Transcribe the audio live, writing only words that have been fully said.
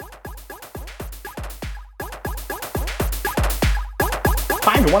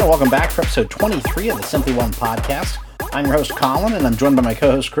everyone, and welcome back for episode 23 of the Simply One podcast. I'm your host, Colin, and I'm joined by my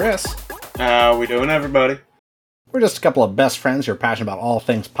co-host, Chris. How we doing, everybody? We're just a couple of best friends who are passionate about all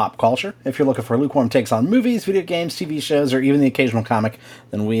things pop culture. If you're looking for lukewarm takes on movies, video games, TV shows, or even the occasional comic,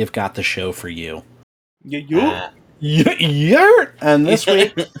 then we have got the show for you. Yeah. And this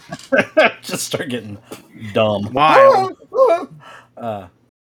week, just start getting dumb. Wild. Did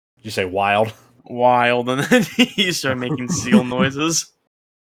you say wild? Wild, and then you start making seal noises.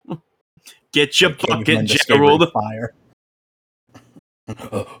 Get your bucket, Gerald. Fire.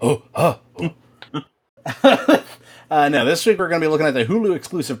 No, this week we're going to be looking at the Hulu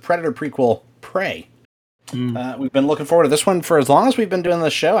exclusive Predator prequel, Prey. We've been looking forward to this one for as long as we've been doing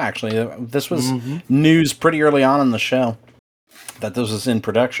this show, actually. This was news pretty early on in the show that this was in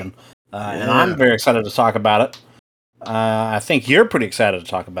production. And I'm very excited to talk about it. I think you're pretty excited to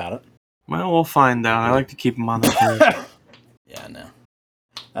talk about it. Well, we'll find out. I like to keep them on the toes. Yeah, I know.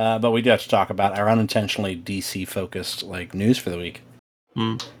 But we do have to talk about our unintentionally DC-focused news for the week.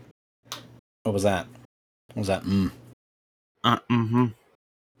 What was that? What was that? You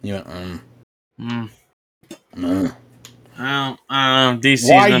went, I don't know. DC's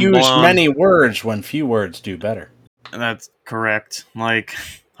Why been use blown. many words when few words do better? That's correct. Like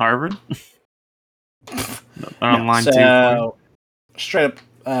Harvard? Straight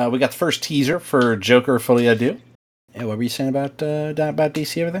up, we got the first teaser for Joker Folie à Deux. Yeah, what were you saying about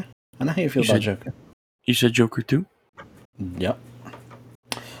DC over there? I know how you feel about Joker. You said Joker too? Yep.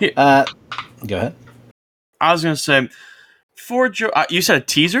 Yeah. Go ahead. I was going to say, for you said a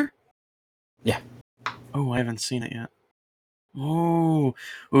teaser? Yeah. Oh, I haven't seen it yet. Oh,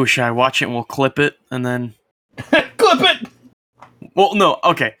 should I watch it and we'll clip it and then... Clip it! Well, no,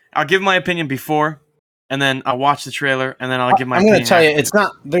 okay. I'll give my opinion before, and then I'll watch the trailer, and then I'll give my opinion. I'm going to tell you, it's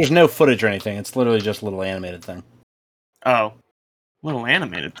not... There's no footage or anything. It's literally just a little animated thing. Oh. Little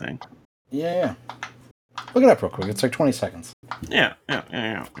animated thing. Yeah. Look it up real quick. It's like 20 seconds. Yeah.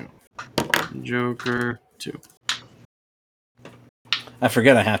 Joker 2. I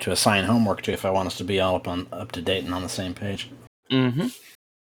forget I have to assign homework to if I want us to be all up to date and on the same page. Why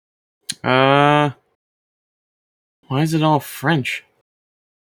is it all French?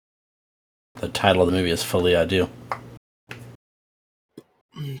 The title of the movie is Folie à Deux.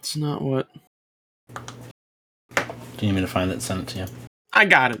 It's not what... Do you need me to find it and send it to you? I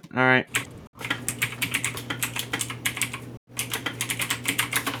got it. All right.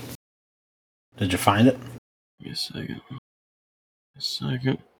 Did you find it? Give me a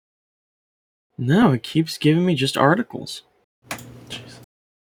second. No, it keeps giving me just articles. Jeez.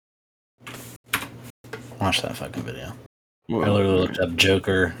 Watch that fucking video. Whoa. I literally looked up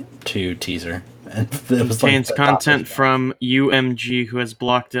Joker 2 teaser. And it was contains content from UMG who has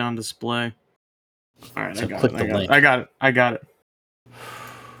blocked it on display. All right, So I got click it. the link. I got it.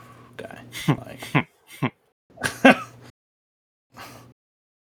 Guy.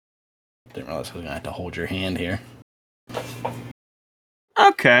 Didn't realize I was going to have to hold your hand here.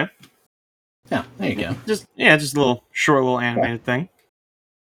 Okay. Yeah, there you go. Just a short little animated thing.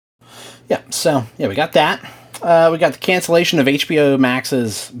 Yeah, so, we got that. We got the cancellation of HBO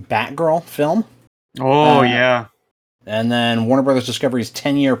Max's Batgirl film. Oh, yeah. And then Warner Brothers Discovery's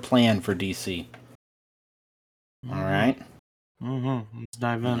 10-year plan for DC. All right. Let's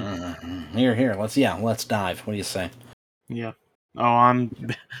dive in. Here. Let's dive. What do you say? Yeah. Oh, I'm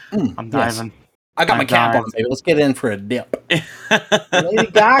diving. Yes. I got my cap on, baby. Let's get in for a dip. Lady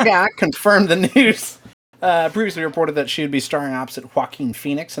Gaga confirmed the news. Previously reported that she would be starring opposite Joaquin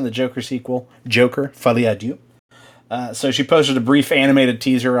Phoenix in the Joker sequel, Joker Folie à Deux. So she posted a brief animated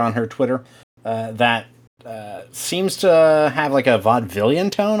teaser on her Twitter that seems to have like a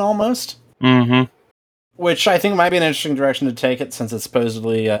vaudevillian tone almost. Which I think might be an interesting direction to take it since it's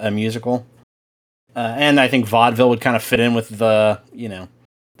supposedly a musical. And I think vaudeville would kind of fit in with the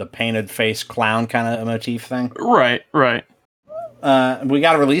painted face clown kind of motif thing. Right. We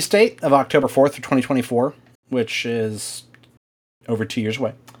got a release date of October 4th of 2024, which is over 2 years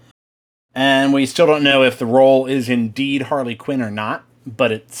away. And we still don't know if the role is indeed Harley Quinn or not,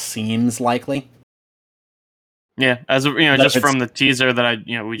 but it seems likely. Yeah, as just from the teaser that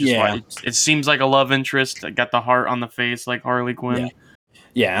we just watched, it seems like a love interest. It got the heart on the face like Harley Quinn.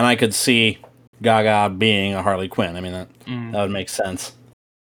 Yeah, and I could see Gaga being a Harley Quinn. I mean, that would make sense.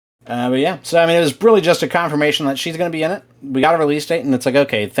 But yeah, so it was really just a confirmation that she's going to be in it. We got a release date, and it's like,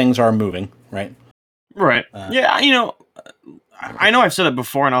 okay, things are moving, right? Right. I know I've said it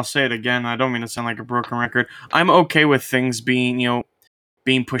before, and I'll say it again. I don't mean to sound like a broken record. I'm okay with things being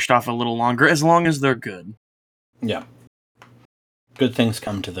pushed off a little longer, as long as they're good. Yeah. Good things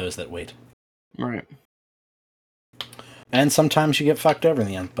come to those that wait. Right. And sometimes you get fucked over in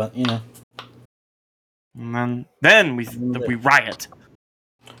the end, but you know. And then we riot.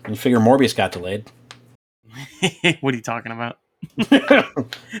 You figure Morbius got delayed. What are you talking about?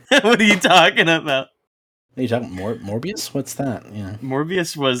 What are you talking about? Are you talking Morbius? What's that? Yeah.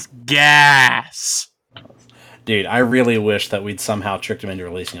 Morbius was gas. Dude, I really wish that we'd somehow tricked him into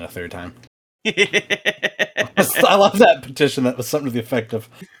releasing it a third time. I love that petition that was something to the effect of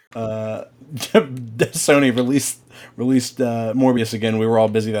Sony released Morbius again. We were all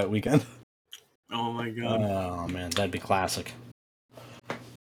busy that weekend. Oh my god. Oh man, that'd be classic.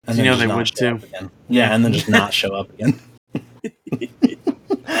 And you know they would too. Yeah, and then just not show up again.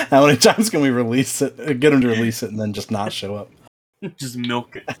 How many times can we release it, get them to release it, and then just not show up? Just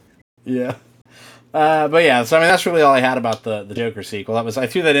milk it. Yeah. But yeah, so I mean, that's really all I had about the Joker sequel. I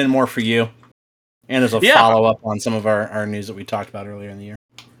threw that in more for you, and as a follow-up on some of our news that we talked about earlier in the year.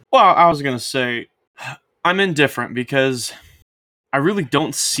 Well, I was going to say, I'm indifferent because I really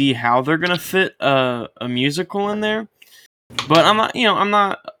don't see how they're going to fit a musical in there. But I'm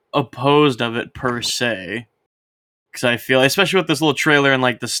not opposed of it per se. Because I feel, especially with this little trailer and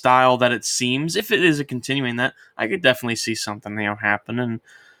like the style that it seems, if it is a continuing that, I could definitely see something happening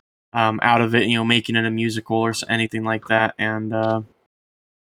out of it, making it a musical or anything like that. And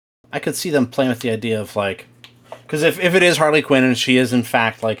I could see them playing with the idea of like, because if it is Harley Quinn and she is in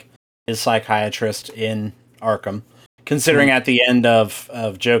fact like his psychiatrist in Arkham, considering at the end of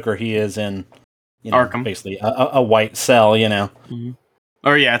Joker he is in Arkham, basically a white cell, Mm-hmm.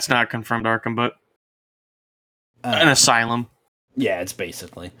 Or yeah, it's not confirmed Arkham, but an asylum. Yeah, it's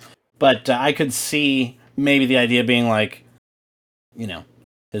basically. But I could see maybe the idea being like,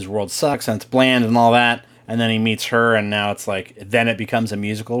 his world sucks and it's bland and all that, and then he meets her, and now it's like, then it becomes a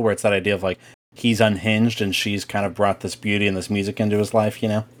musical where it's that idea of like he's unhinged and she's kind of brought this beauty and this music into his life,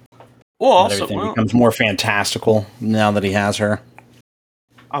 Well, also, everything becomes more fantastical now that he has her.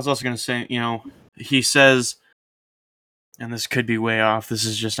 I was also going to say, he says, and this could be way off.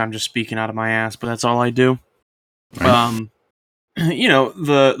 I'm just speaking out of my ass, but that's all I do. Right.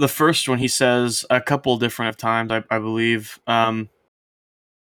 The first one he says a couple different times, I believe.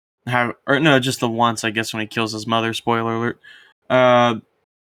 Just the once, I guess, when he kills his mother. Spoiler alert.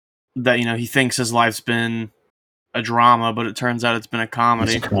 That he thinks his life's been a drama, but it turns out it's been a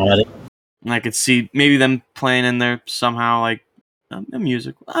comedy. It's a comedy. And I could see maybe them playing in there somehow, like a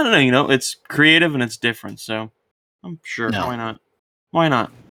music. I don't know. It's creative and it's different, so I'm sure. No. Why not? Why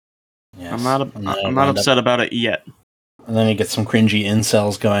not? Yes. I'm not upset about it yet. And then you get some cringy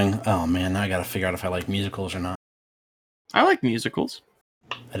incels going, oh man, now I gotta figure out if I like musicals or not. I like musicals.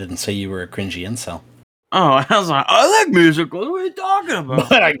 I didn't say you were a cringy incel. Oh, I was like, I like musicals. What are you talking about?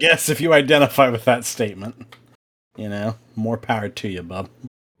 But I guess if you identify with that statement, more power to you, bub.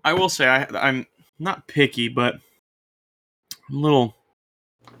 I will say I'm not picky, but I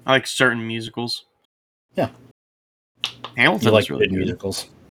like certain musicals. Yeah. Hamilton was really good musicals.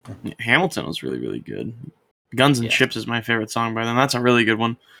 Hamilton was really, really good. Guns and Chips is my favorite song by them. That's a really good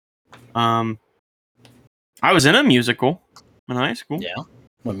one. I was in a musical in high school. Yeah.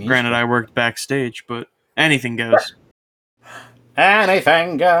 Granted, I worked backstage, but anything goes.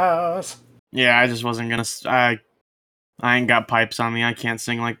 Anything goes. Yeah, I just wasn't gonna. I ain't got pipes on me. I can't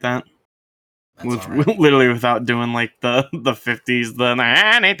sing like that. Literally without doing like the 50s, the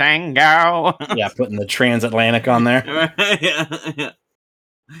anything go. Yeah, putting the transatlantic on there. yeah.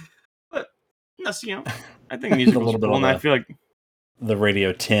 But that's I think musicals are cool, and I feel like the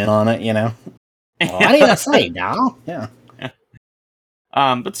Radio Tin on it, Well, what do you say, now? Yeah.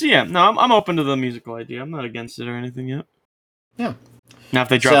 But so yeah, no, I'm open to the musical idea. I'm not against it or anything yet. Yeah. Now if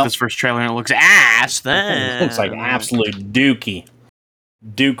they drop this first trailer and it looks ass, then it looks like absolute dookie.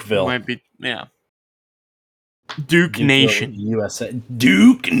 Dukeville. Might be, yeah. Duke Nation. USA.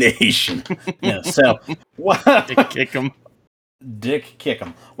 Duke Nation. Yeah, so Dick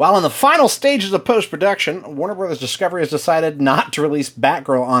Kickham. While in the final stages of post-production, Warner Brothers Discovery has decided not to release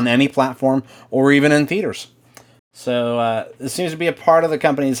Batgirl on any platform or even in theaters. So this seems to be a part of the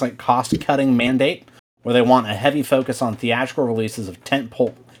company's cost-cutting mandate, where they want a heavy focus on theatrical releases of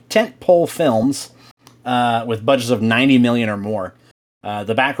tentpole films with budgets of $90 million or more.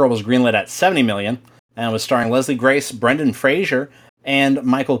 The Batgirl was greenlit at $70 million and was starring Leslie Grace, Brendan Fraser, and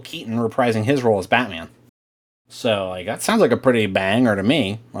Michael Keaton reprising his role as Batman. So that sounds like a pretty banger to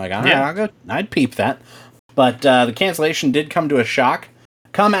me. I'd peep that. But the cancellation did come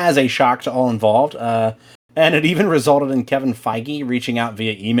as a shock to all involved, and it even resulted in Kevin Feige reaching out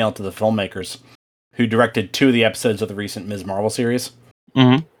via email to the filmmakers, who directed 2 of the episodes of the recent Ms. Marvel series.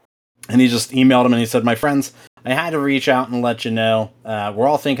 Mm-hmm. And he just emailed him and he said, "My friends, I had to reach out and let you know. We're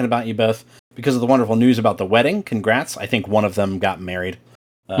all thinking about you both. because of the wonderful news about the wedding. Congrats. I think one of them got married.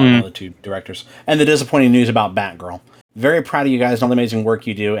 One of the two directors. And the disappointing news about Batgirl. Very proud of you guys and all the amazing work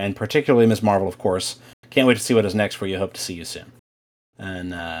you do, and particularly Ms. Marvel, of course. Can't wait to see what is next for you. Hope to see you soon.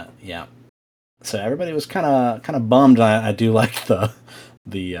 And yeah, so everybody was kind of bummed. I do like the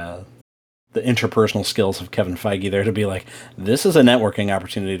interpersonal skills of Kevin Feige there to be like, this is a networking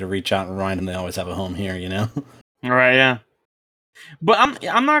opportunity to reach out and remind them they always have a home here, you know? Right, yeah. But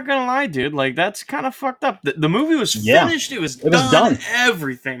I'm not gonna lie, dude. Like, that's kind of fucked up. The movie was finished. It was done.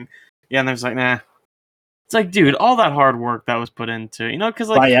 Everything. Yeah, and there's like, nah. It's like, dude, all that hard work that was put into, you know, because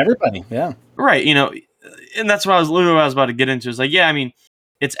like by everybody, yeah, right, you know, and that's what I was about to get into. Is like, yeah, I mean,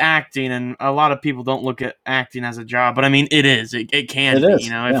 it's acting, and a lot of people don't look at acting as a job, but I mean, it is. It can be,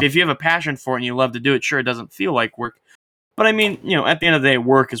 you know, if you have a passion for it and you love to do it, sure, it doesn't feel like work, but I mean, you know, at the end of the day,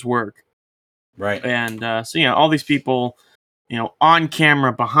 work is work, right? And so, you know, all these people, you know, on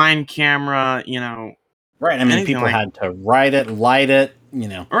camera, behind camera, you know, right. I mean, people had to write it, light it, you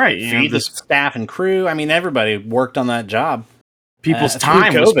know, right, feed the staff and crew. I mean, everybody worked on that job. People's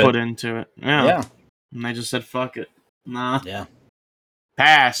time was put into it. Yeah. And they just said, fuck it. Nah. Yeah.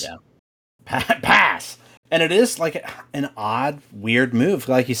 Pass. Yeah. Pass. And it is like an odd, weird move.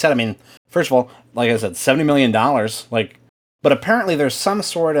 Like you said, I mean, first of all, like I said, $70 million. Like, but apparently there's some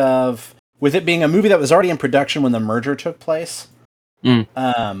sort of, with it being a movie that was already in production when the merger took place,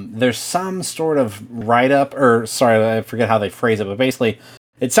 there's some sort of write-up, or sorry, I forget how they phrase it, but basically,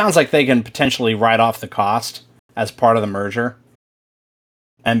 it sounds like they can potentially write off the cost as part of the merger,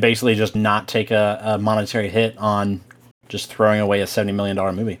 and basically just not take a monetary hit on just throwing away a $70 million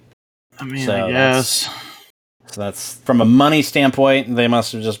movie. I mean, so I guess. That's from a money standpoint, they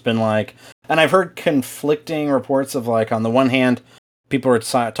must have just been like, and I've heard conflicting reports of like, on the one hand, people are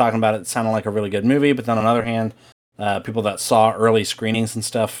talking about it sounding like a really good movie, but then on the other hand, people that saw early screenings and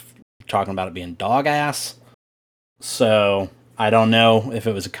stuff talking about it being dog ass. So I don't know if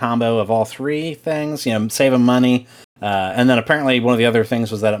it was a combo of all three things, you know, saving money. And then apparently one of the other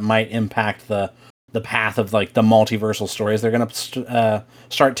things was that it might impact the path of like the multiversal stories they're going to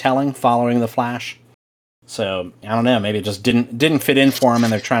start telling following the Flash. So I don't know, maybe it just didn't fit in for them,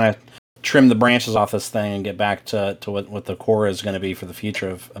 and they're trying to trim the branches off this thing and get back to what the core is going to be for the future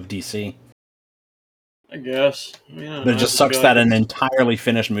of DC. I guess. Yeah, but it just sucks that an entirely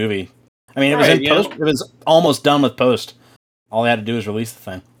finished movie. I mean, it was in post. It was almost done with post. All they had to do was release the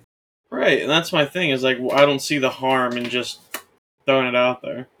thing. Right, and that's my thing. Is like, I don't see the harm in just throwing it out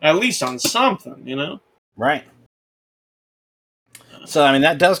there, at least on something, you know? Right. So, I mean,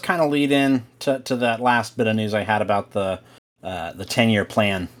 that does kind of lead in to that last bit of news I had about the 10-year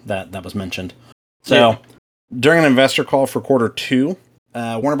plan that was mentioned. So, during an investor call for quarter 2,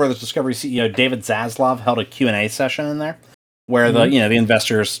 Warner Brothers Discovery CEO David Zaslav held a Q&A session in there, where the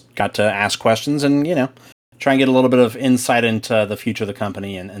investors got to ask questions and, you know, try and get a little bit of insight into the future of the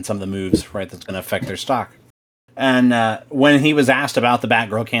company and some of the moves, right, that's going to affect their stock. And when he was asked about the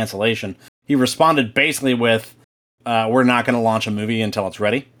Batgirl cancellation, he responded basically with, we're not going to launch a movie until it's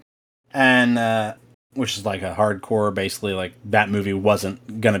ready. And, which is like a hardcore, basically, like, that movie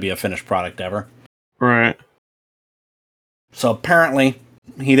wasn't going to be a finished product ever. Right. So apparently,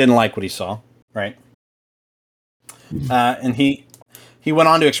 he didn't like what he saw, right? And he went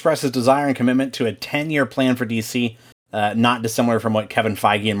on to express his desire and commitment to a 10-year plan for DC, not dissimilar from what Kevin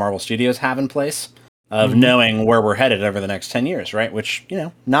Feige and Marvel Studios have in place, of knowing where we're headed over the next 10 years, right? Which, you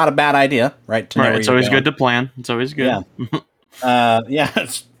know, not a bad idea, right? To know it's always good to plan. It's always good. Yeah,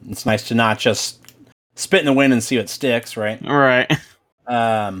 it's nice to not just spit in the wind and see what sticks, right? Right.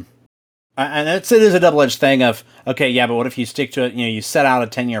 And it is a double-edged thing of, okay, yeah, but what if you stick to it? You know, you set out a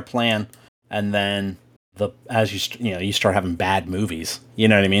 10-year plan, and then as you start having bad movies. You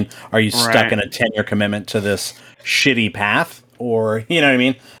know what I mean? Are you stuck in a 10-year commitment to this shitty path, or you know what I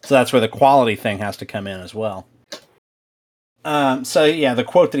mean? So that's where the quality thing has to come in as well. So yeah, the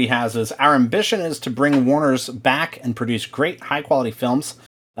quote that he has is, "Our ambition is to bring Warner's back and produce great, high-quality films.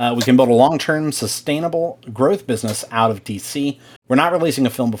 We can build a long-term, sustainable growth business out of DC. We're not releasing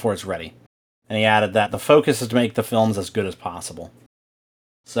a film before it's ready." And he added that the focus is to make the films as good as possible.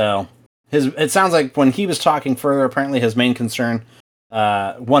 So it sounds like when he was talking further, apparently his main concern,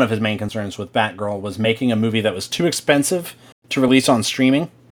 one of his main concerns with Batgirl, was making a movie that was too expensive to release on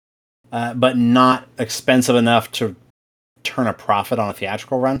streaming, but not expensive enough to turn a profit on a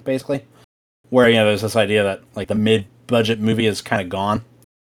theatrical run, basically. Where, you know, there's this idea that like the mid-budget movie is kind of gone.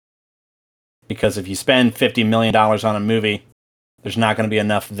 Because if you spend $50 million on a movie, there's not going to be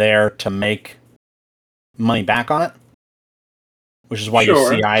enough there to make money back on it. Which is why you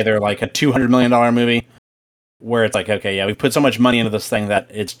see either like a $200 million movie where it's like, okay, yeah, we put so much money into this thing that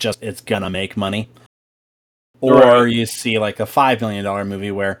it's gonna make money. Or Right. you see like a $5 million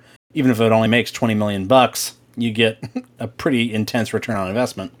movie where even if it only makes $20 million, you get a pretty intense return on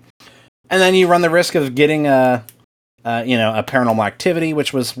investment. And then you run the risk of getting a Paranormal Activity,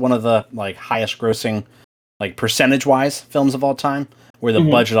 which was one of the like highest grossing, like percentage-wise films of all time, where the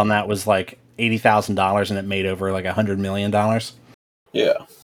budget on that was like $80,000 and it made over like $100 million. Yeah.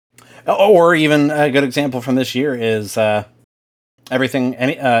 Or even a good example from this year is Everything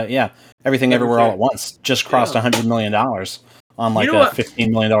Everywhere All at Once just crossed $100 million on like a $15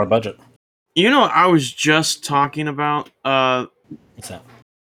 million budget. You know, I was just talking about What's that?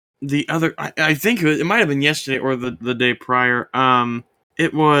 The other, I think it might have been yesterday or the day prior.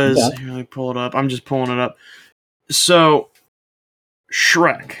 It was. Yeah. Here, let me pull it up. I'm just pulling it up. So,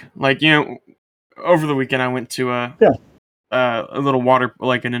 Shrek, like, you know, over the weekend I went to a little water,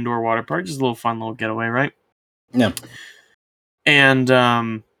 like an indoor water park, just a little fun little getaway, right? Yeah. And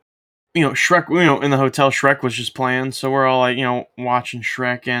you know, Shrek, you know, in the hotel, Shrek was just playing, so we're all like, you know, watching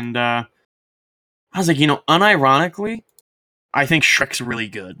Shrek, and I was like, you know, unironically, I think Shrek's really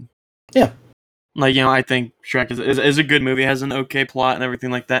good. Yeah. Like, you know, I think Shrek is a good movie, has an okay plot and everything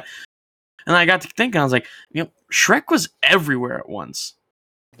like that. And I got to thinking, I was like, you know, Shrek was everywhere at once.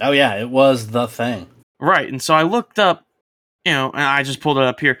 Oh, yeah, it was the thing. Right, and so I looked up, you know, and I just pulled it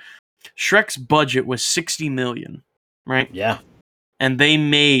up here. Shrek's budget was $60 million, right? Yeah. And they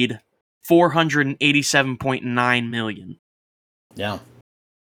made $487.9 million. Yeah.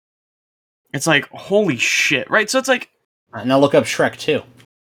 It's like, holy shit, right? So it's like... Now look up Shrek 2.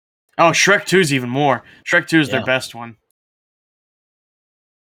 Oh, Shrek 2's even more. Shrek 2 is their best one.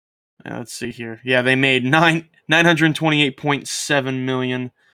 Let's see here. Yeah, they made $928.7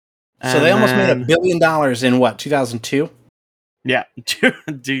 million. So they almost made $1 billion in what, 2002? Yeah.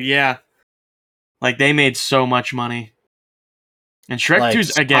 Dude, yeah. Like, they made so much money. And Shrek like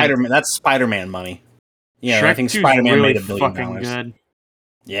 2's, again... That's Spider-Man money. Yeah, Shrek I think 2's Spider-Man really made $1 billion. fucking good.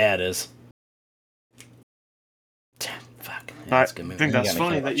 Yeah, it is. Fuck. Yeah, I think that's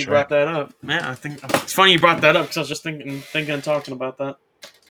funny that you brought that up. Yeah, I think it's funny you brought that up because I was just thinking and talking about that.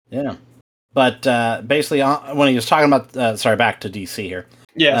 Yeah. But basically, when he was talking about... back to DC here.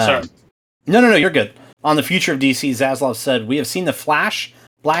 Yeah, sorry. No, you're good. On the future of DC, Zaslav said, "We have seen The Flash,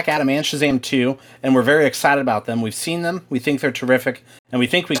 Black Adam, and Shazam 2, and we're very excited about them. We've seen them, we think they're terrific, and we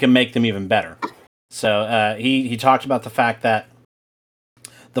think we can make them even better." So he talked about the fact that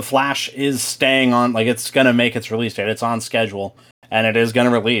The Flash is staying on, like, it's going to make its release date. It's on schedule, and it is going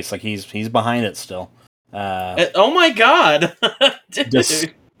to release. Like, he's behind it still. Oh my god!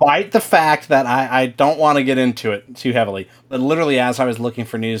 Despite the fact that I don't want to get into it too heavily, but literally as I was looking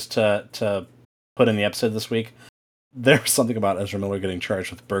for news to put in the episode this week, there was something about Ezra Miller getting charged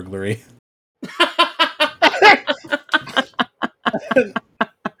with burglary.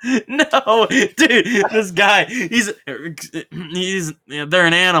 No, dude, this guy, they're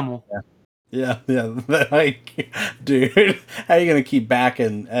an animal. Yeah. Like, dude, how are you gonna keep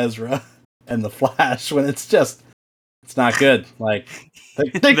backing Ezra and the Flash when it's not good? Like,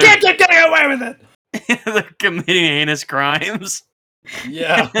 they can't keep getting away with it. They're committing heinous crimes.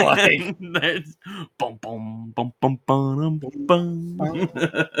 Yeah, like bum, bum, bum, bum, bum, bum, bum.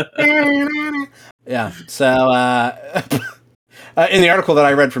 Yeah. So in the article that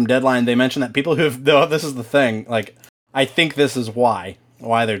I read from Deadline, they mentioned that people who've, though, this is the thing, like, I think this is why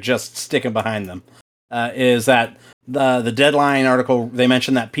they're just sticking behind them, is that the Deadline article, they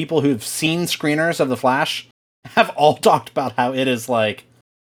mentioned that people who've seen screeners of The Flash have all talked about how it is, like,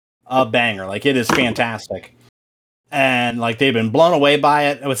 a banger. Like, it is fantastic. And, like, they've been blown away by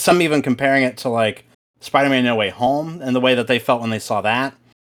it, with some even comparing it to, like, Spider-Man No Way Home, and the way that they felt when they saw that.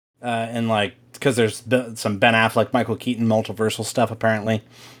 And, like, because there's some Ben Affleck, Michael Keaton multiversal stuff, apparently.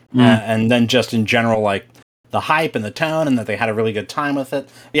 And then just in general, like, the hype and the tone, and that they had a really good time with it.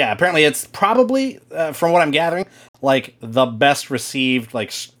 Yeah, apparently it's probably, from what I'm gathering, like, the best received,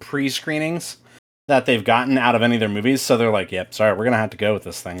 like, pre-screenings that they've gotten out of any of their movies. So they're like, yep, sorry, we're going to have to go with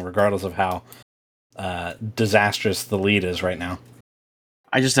this thing, regardless of how disastrous the lead is right now.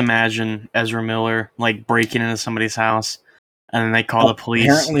 I just imagine Ezra Miller, like, breaking into somebody's house, and then they call the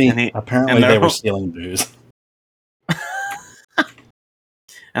police. Apparently they were stealing booze.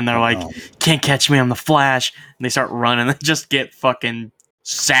 And they're like, can't catch me on the Flash. And they start running and just get fucking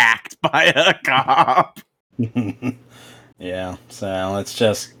sacked by a cop. Yeah, so it's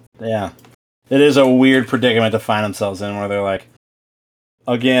just, yeah. It is a weird predicament to find themselves in, where they're like,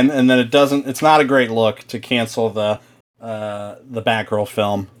 again, and then it's not a great look to cancel the Batgirl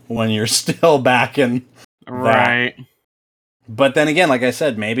film when you're still back in right. But then again, like I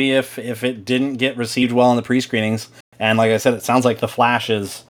said, maybe if it didn't get received well in the pre-screenings, and like I said, it sounds like The Flash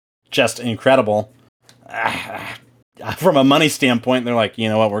is just incredible. From a money standpoint, they're like, you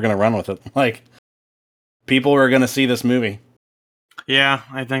know what, we're going to run with it. Like, people are going to see this movie. Yeah,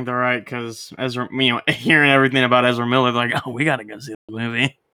 I think they're right, because Ezra, hearing everything about Ezra Miller, they're like, oh, we got to go see the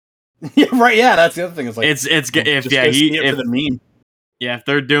movie. Yeah, right. Yeah, that's the other thing. It's like if for the meme. Yeah, if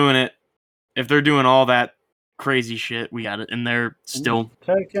they're doing it, if they're doing all that crazy shit, we got it, and they're still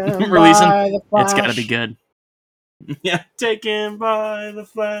releasing. It's got to be good. Yeah, taken by the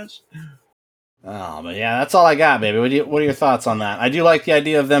Flash. Oh, but yeah, that's all I got, baby. What are your thoughts on that? I do like the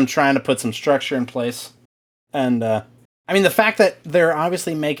idea of them trying to put some structure in place, and I mean the fact that they're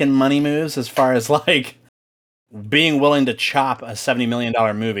obviously making money moves as far as like being willing to chop a $70 million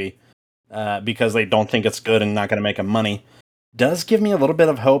movie because they don't think it's good and not going to make them money does give me a little bit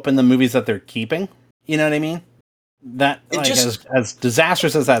of hope in the movies that they're keeping. You know what I mean? That like, as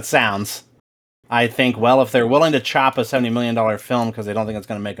disastrous as that sounds, I think, well, if they're willing to chop a $70 million film because they don't think it's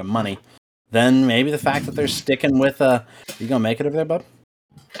going to make them money, then maybe the fact that they're sticking with you gonna make it over there, bub?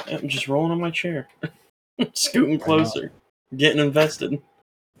 I'm just rolling on my chair. Scooting closer. Getting invested.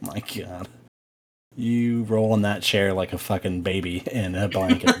 My God. You roll in that chair like a fucking baby in a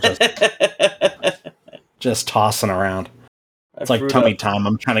blanket. Just tossing around. It's like tummy time.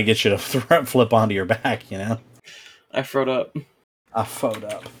 I'm trying to get you to flip onto your back, you know? I froed up. I froed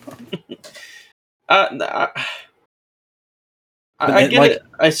up. I get like, it.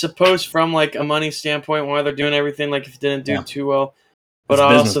 I suppose from like a money standpoint, why they're doing everything, like if it didn't do too well. But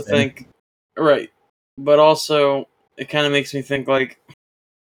I also think, right. But also, it kind of makes me think like,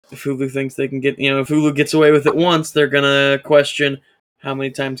 if Hulu thinks they can get, if Hulu gets away with it once, they're gonna question how many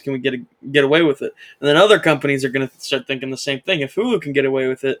times can we get away with it, and then other companies are gonna start thinking the same thing. If Hulu can get away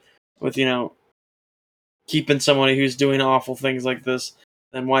with it, with keeping somebody who's doing awful things like this,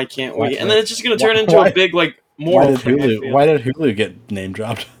 then why can't we? And then it's just gonna turn into a big like. Why did Hulu get name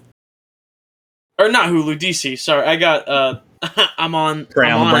dropped? Or not Hulu, DC. Sorry, I got I'm on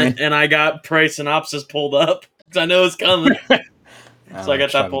it, and I got price synopsis pulled up because I know it's coming. So I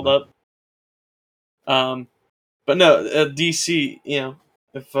got that pulled up. But no, DC.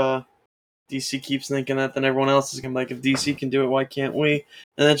 If DC keeps thinking that, then everyone else is gonna be like, if DC can do it, why can't we?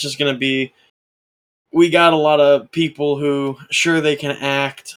 And that's just gonna be. We got a lot of people who sure they can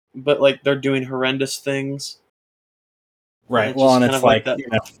act, but like they're doing horrendous things. Right. Well, and it's like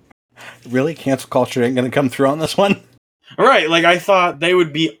really, cancel culture ain't going to come through on this one. Right. Like I thought they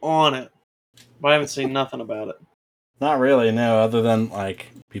would be on it, but I haven't seen nothing about it. Not really. No. Other than like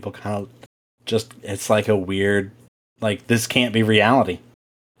people kind of just, it's like a weird, like this can't be reality.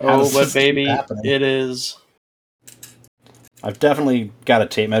 Oh, but baby, it is. I've definitely got a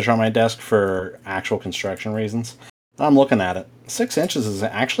tape measure on my desk for actual construction reasons. I'm looking at it. 6 inches is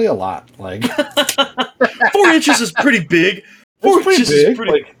actually a lot. Like 4 inches is pretty big. 4 inches is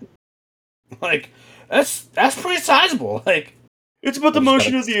pretty like that's pretty sizable. Like it's about the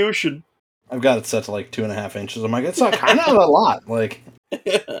motion of the ocean. I've got it set to like 2.5 inches. I'm like, it's not kind of a lot. Like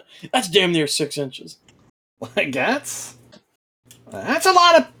that's damn near 6 inches. Like that's a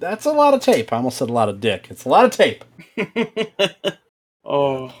lot of tape. I almost said a lot of dick. It's a lot of tape.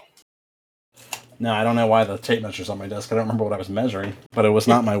 Oh. No, I don't know why the tape measure's on my desk. I don't remember what I was measuring, but it was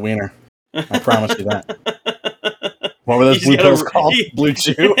not my wiener. I promise you that. What were those blue pills called? Blue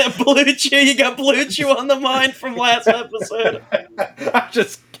Chew? Yeah, Blue Chew. You got Blue Chew on the mind from last episode.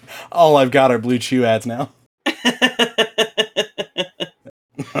 All I've got are Blue Chew ads now.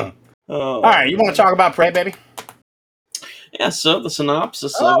 All right, you want to talk about Prey, baby? Yeah, so the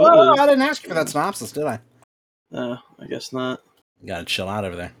synopsis of it. Oh, I didn't ask you for that synopsis, did I? I guess not. You gotta chill out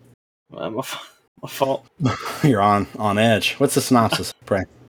over there. My fault. You're on edge. What's the synopsis, Prey?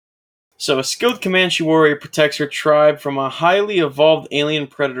 So, a skilled Comanche warrior protects her tribe from a highly evolved alien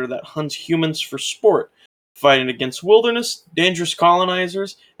predator that hunts humans for sport, fighting against wilderness, dangerous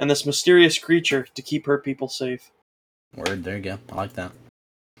colonizers, and this mysterious creature to keep her people safe. Word, there you go. I like that.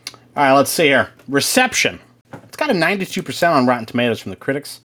 All right, let's see here. Reception. It's got a 92% on Rotten Tomatoes from the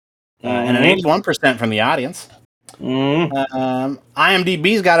critics, and an 81% from the audience.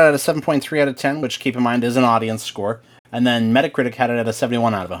 IMDb's got it at a 7.3 out of 10, which, keep in mind, is an audience score. And then Metacritic had it at a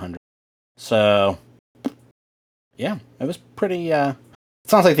 71 out of 100. So, yeah, it was pretty. It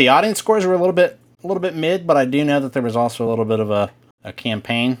sounds like the audience scores were a little bit mid, but I do know that there was also a little bit of a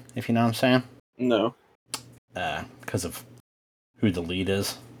campaign, if you know what I'm saying. No. Because of who the lead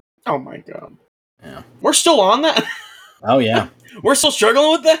is. Oh my god. Yeah. We're still on that? Oh, yeah. We're still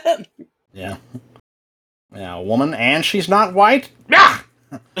struggling with that? Yeah. Yeah, a woman, and she's not white. Ah!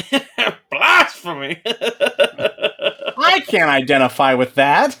 Blasphemy! I can't identify with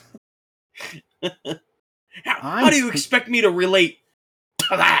that. How do you expect me to relate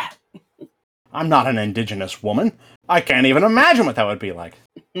to that? I'm not an indigenous woman. I can't even imagine what that would be like.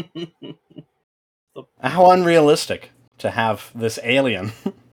 How unrealistic to have this alien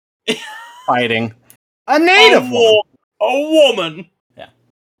fighting a native woman. A woman. Yeah,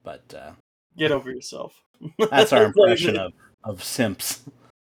 but get over yourself. That's our impression of simps.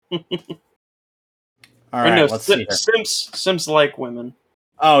 All right, no, let's see here. Simps like women.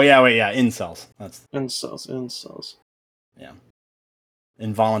 Oh yeah, wait, yeah, incels. That's incels. Yeah,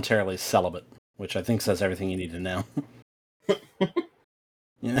 involuntarily celibate, which I think says everything you need to know.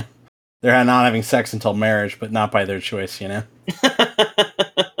 You know, they're not having sex until marriage, but not by their choice. You know.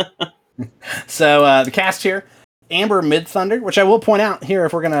 So the cast here: Amber Midthunder, which I will point out here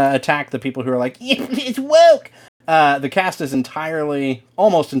if we're gonna attack the people who are like it's woke. The cast is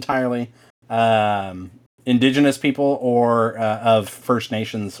almost entirely, indigenous people or of First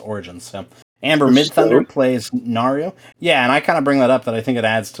Nations origins. So Amber Midthunder plays Naru. Yeah, and I kind of bring that up that I think it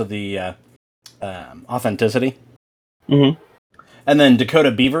adds to the authenticity. Mm-hmm. And then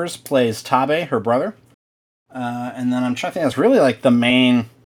Dakota Beavers plays Tabe, her brother. And then I'm trying to think that's really like the main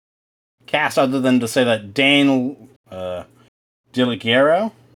cast, other than to say that Dane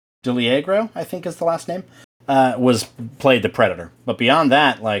Diliegro, I think is the last name, played the Predator. But beyond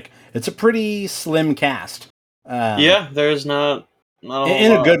that, like, it's a pretty slim cast. Yeah, there's not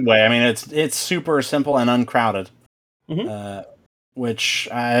in a good way. I mean, it's super simple and uncrowded. Mm-hmm. Which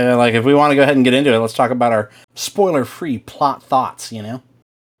I like. If we want to go ahead and get into it, let's talk about our spoiler-free plot thoughts. You know?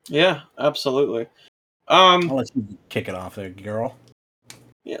 Yeah, absolutely. I'll let you kick it off there, girl.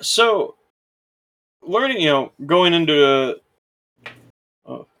 Yeah. So, learning, going into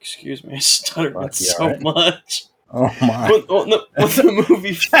oh, excuse me, I stuttered so much. Oh my! When the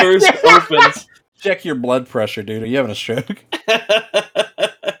movie first opens, check your blood pressure, dude. Are you having a stroke?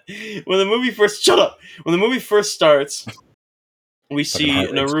 When the movie first starts, we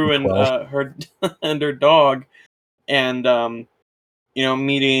see Naru and her and her dog, and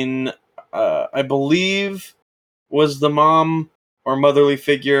meeting. I believe was the mom or motherly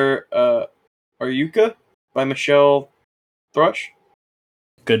figure, Aryuka by Michelle Thrush.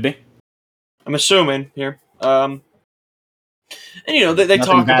 Could be. I'm assuming here. And they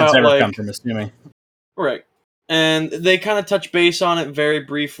talk about ever like come from assuming. Right. And they kind of touch base on it very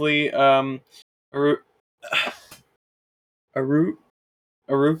briefly. Aruka?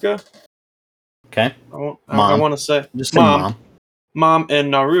 Okay. I want to say just mom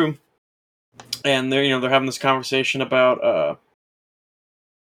and Naru, and they're having this conversation about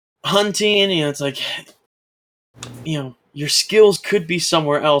hunting. It's like your skills could be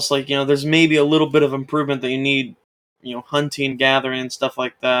somewhere else. Like there's maybe a little bit of improvement that you need. Hunting, gathering, stuff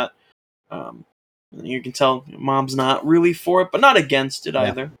like that. You can tell mom's not really for it, but not against it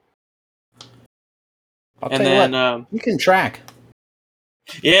either. I'll tell you what, you can track.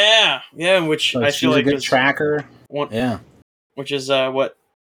 Yeah, which I feel like a good tracker. Which is what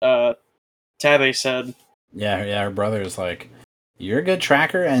Tabe said. Yeah, her brother is like, you're a good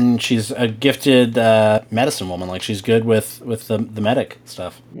tracker, and she's a gifted medicine woman. Like, she's good with the medic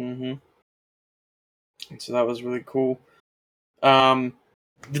stuff. Mm-hmm. So that was really cool. The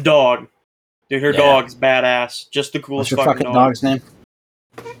dog. Dude, her dog's badass. Just the coolest. What's your fucking dog's name?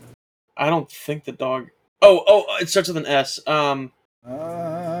 I don't think the dog... Oh, it starts with an S.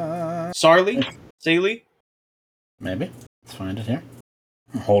 Sarly? Saley? Maybe. Let's find it here.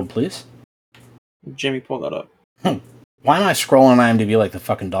 Hold, please. Jimmy, pull that up. Why am I scrolling on IMDb like the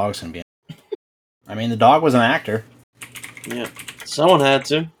fucking dog's gonna be in? I mean, the dog was an actor. Yeah. Someone had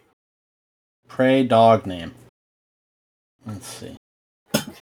to. Prey dog name. Let's see.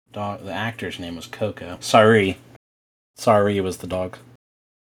 The actor's name was Coco. Sorry was the dog.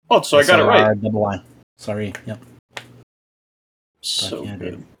 Oh, so I got it right. Double-I. Sorry, yep. So good.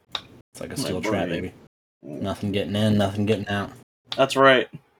 Dude. It's like a steel trap, baby. Nothing getting in, nothing getting out. That's right.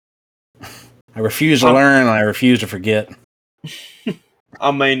 I refuse to learn, and I refuse to forget.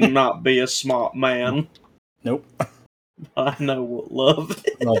 I may not be a smart man. Nope. I know what love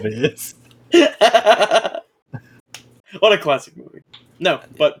is. Love is. What a classic movie. No,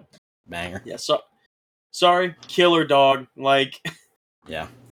 but... Banger. Yeah, sorry, killer dog. Like... Yeah.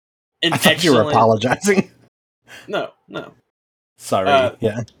 I thought you were apologizing. No. Sorry.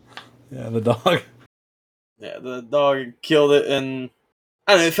 Yeah, the dog. Yeah, the dog killed it, and...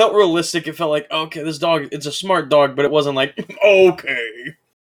 I don't know, it felt realistic. It felt like, okay, this dog, it's a smart dog, but it wasn't like, okay.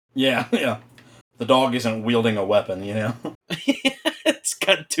 Yeah. The dog isn't wielding a weapon, It's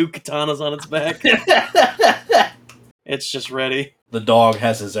got 2 katanas on its back. It's just ready. The dog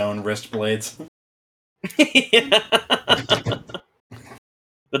has his own wrist blades. Yeah.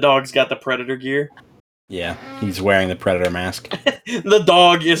 The dog's got the Predator gear. Yeah, he's wearing the Predator mask. The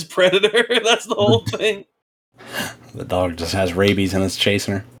dog is Predator. That's the whole thing. The dog just has rabies and is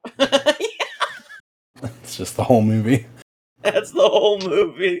chasing her. It's just the whole movie. That's the whole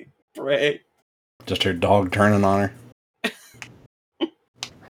movie. Right. Just her dog turning on her.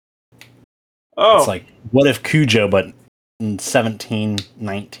 Oh. It's like, what if Cujo, but in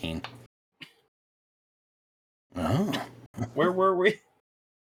 1719? Oh. Where were we?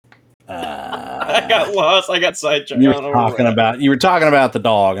 I I got lost. I got sidetracked. You were talking about the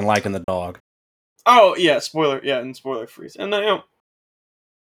dog and liking the dog. Oh yeah, spoiler. Yeah, and spoiler freeze. And then,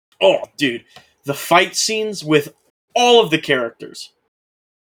 oh dude, the fight scenes with all of the characters.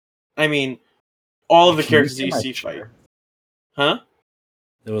 I mean, all of the characters that you see fight. Huh?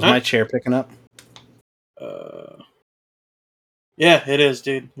 It was my chair picking up. Yeah, it is,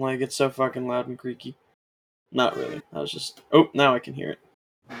 dude. Like, it's so fucking loud and creaky. Not really. I was just... Oh, now I can hear it.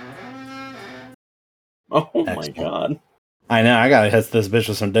 Oh my god. I know, I gotta hit this bitch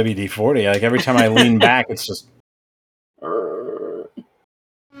with some WD-40. Like, every time I lean back, it's just...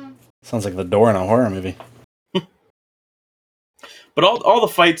 Sounds like the door in a horror movie. But all the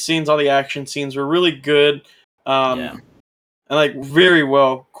fight scenes, all the action scenes were really good. Yeah. And, like, very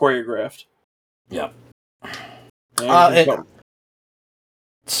well choreographed. Yep. Yeah,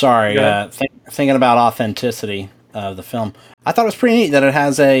 Sorry, thinking about authenticity of the film. I thought it was pretty neat that it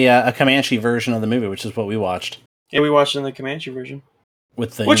has a Comanche version of the movie, which is what we watched. Yeah, we watched it in the Comanche version.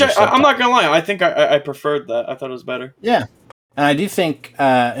 With the which I'm not gonna lie, I think I preferred that. I thought it was better. Yeah, and I do think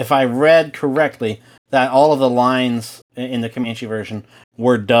if I read correctly, that all of the lines in the Comanche version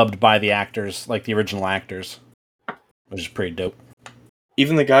were dubbed by the actors, like the original actors, which is pretty dope.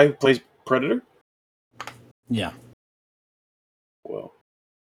 Even the guy who plays Predator? Yeah. Whoa.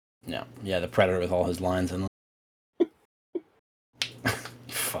 Yeah, the Predator with all his lines in them.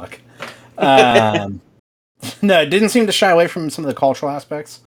 Fuck. No, it didn't seem to shy away from some of the cultural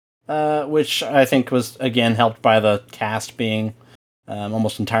aspects, which I think was, again, helped by the cast being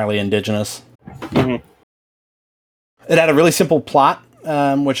almost entirely indigenous. Mm-hmm. It had a really simple plot,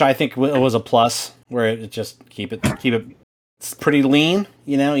 which I think was a plus, where it just keep it pretty lean,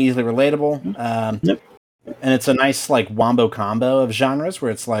 easily relatable. Yep. And it's a nice, like, wombo combo of genres,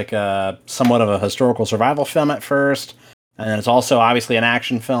 where it's like somewhat of a historical survival film at first, and then it's also obviously an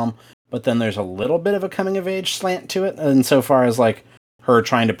action film, but then there's a little bit of a coming-of-age slant to it, insofar as, like, her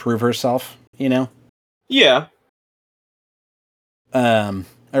trying to prove herself, Yeah. Or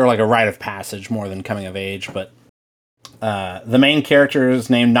like a rite of passage more than coming of age, but the main character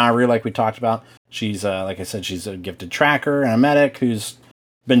is named Naru, like we talked about. She's, like I said, she's a gifted tracker and a medic who's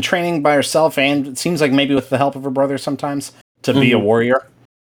been training by herself, and it seems like maybe with the help of her brother sometimes, to be a warrior.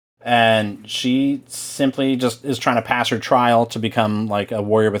 And she simply just is trying to pass her trial to become like a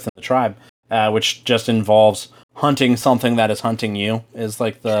warrior within the tribe, which just involves hunting something that is hunting you, is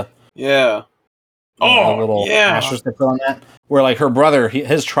like the little asterisk they put on that. Where like her brother,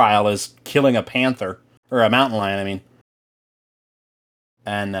 his trial is killing a panther, or a mountain lion, I mean.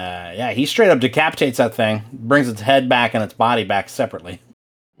 And he straight up decapitates that thing, brings its head back and its body back separately.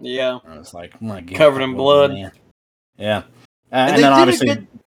 Yeah. And it's like, oh my God, covered in blood. Man. Yeah. And then obviously...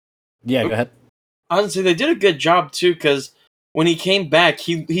 Yeah, go ahead. I was gonna say, they did a good job, too, because when he came back,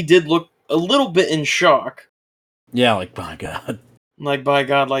 he did look a little bit in shock. Yeah, like, by God. Like, by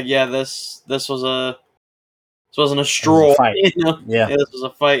God, like, yeah, this wasn't a stroll. Yeah. This was a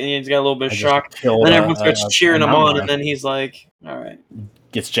fight, and he's got a little bit of shock. And then everyone starts cheering him on, and then he's like, all right.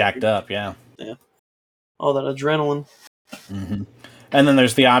 Gets jacked up, yeah. Yeah. All that adrenaline. Mm-hmm. And then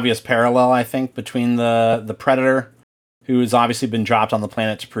there's the obvious parallel, I think, between the Predator, who has obviously been dropped on the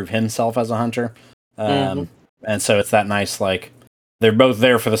planet to prove himself as a hunter. And so it's that nice, like, they're both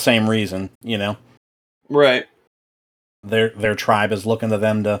there for the same reason, Right. Their tribe is looking to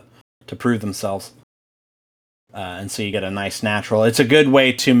them to prove themselves. And so you get a nice natural... It's a good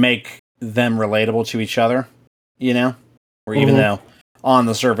way to make them relatable to each other, Or even though on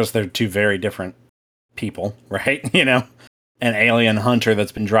the surface they're two very different people, right? An alien hunter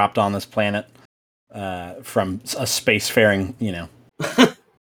that's been dropped on this planet from a spacefaring,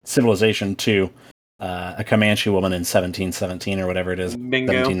 civilization to a Comanche woman in 1717 or whatever it is,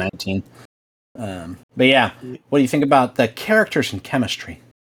 Bingo. 1719. But yeah, what do you think about the characters and chemistry?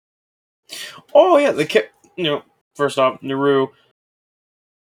 Oh yeah, first off, Naru.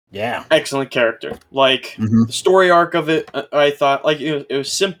 Yeah, excellent character. Like the story arc of it, I thought like it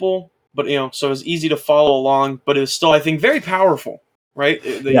was simple, but so it was easy to follow along. But it was still, I think, very powerful. Right?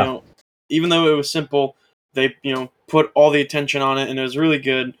 Even though it was simple, they put all the attention on it, and it was really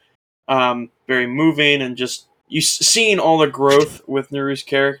good. Very moving, and just seeing all the growth with Naru's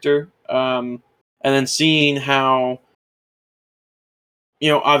character, and then seeing how,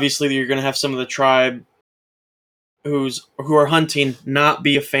 obviously you're going to have some of the tribe who are hunting not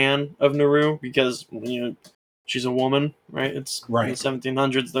be a fan of Naru because she's a woman, right? It's right. in the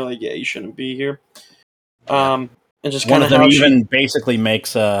 1700s. They're like, yeah, you shouldn't be here. Yeah. And just one of them even basically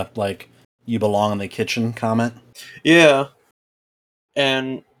makes a like "you belong in the kitchen" comment. Yeah,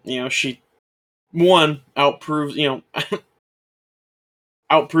 and she outproves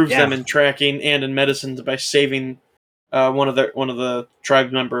them in tracking and in medicine by saving one of the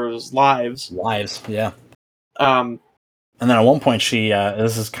tribe members' lives. Yeah. And then at one point she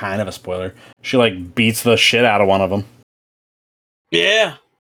this is kind of a spoiler. She like beats the shit out of one of them. Yeah.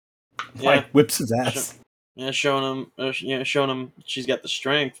 Like whips his ass. Showing him she's got the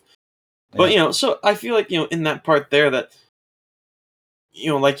strength. But so I feel like in that part there that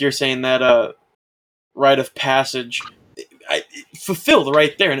like you're saying that rite of passage, it fulfilled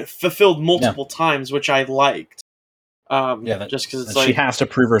right there, and it fulfilled multiple times, which I liked. Just because it's like she has to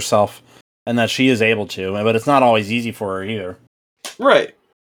prove herself, and that she is able to, but it's not always easy for her either. Right.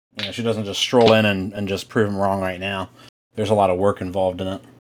 She doesn't just stroll in and just prove him wrong right now. There's a lot of work involved in it.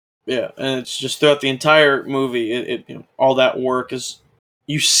 Yeah, and it's just throughout the entire movie, it all that work is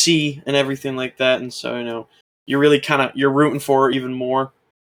you see and everything like that, and so you're really you're rooting for her even more.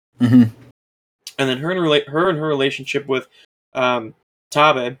 Mm-hmm. And then her and her relationship with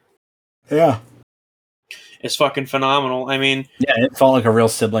Taabe, is fucking phenomenal. I mean, it felt like a real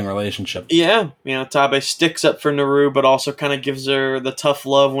sibling relationship. Yeah, Taabe sticks up for Naru, but also kind of gives her the tough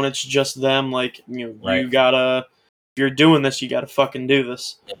love when it's just them. Like you gotta. If you're doing this, you gotta fucking do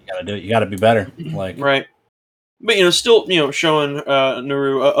this. You gotta do it. You gotta be better. Like right, but still, showing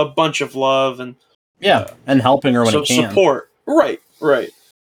Naru a bunch of love and and helping her when he can. Support. Right.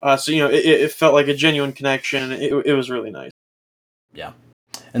 So it felt like a genuine connection. It was really nice. Yeah,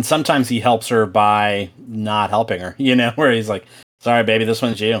 and sometimes he helps her by not helping her. Where he's like, "Sorry, baby, this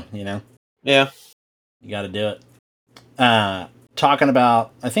one's you." Yeah, you got to do it. Talking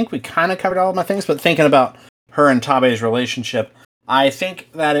about, I think we kind of covered all of my things, but thinking about her and Taabe's relationship, I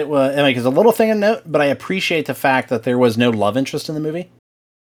think that it was it's a little thing to note, but I appreciate the fact that there was no love interest in the movie.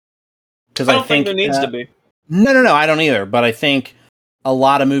 Because I don't think there needs to be. No, I don't either. But I think a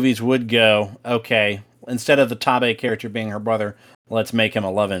lot of movies would go, okay, instead of the Taabe character being her brother, let's make him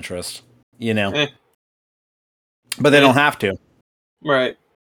a love interest. But they don't have to. Right.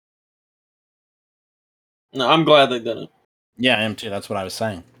 No, I'm glad they didn't. Yeah, I am too. That's what I was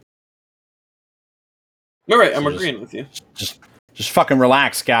saying. All right, I'm agreeing with you. Just fucking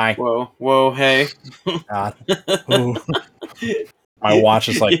relax, guy. Whoa, hey. God. My watch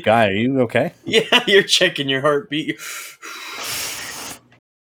is like, guy, are you okay? Yeah, you're checking your heartbeat.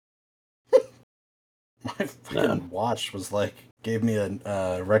 My fucking watch was gave me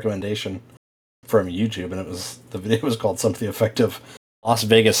a recommendation from YouTube, and the video was called something to the effect of Las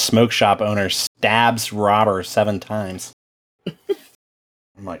Vegas smoke shop owner stabs robber 7 times.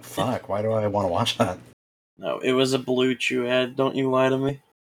 I'm like, fuck, why do I want to watch that? No, it was a Blue Chew ad. Don't you lie to me.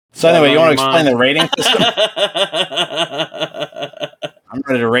 So anyway, you want to explain the rating system? I'm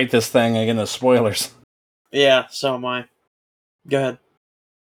ready to rate this thing again. The spoilers. Yeah, so am I. Go ahead.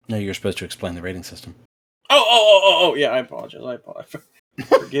 No, you're supposed to explain the rating system. Oh, yeah, I apologize.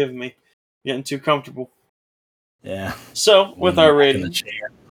 Forgive me. Getting too comfortable. Yeah. So, with our rating...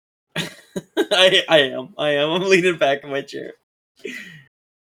 I am. I'm leaning back in my chair.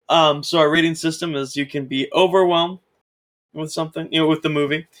 So our rating system is you can be overwhelmed with something, with the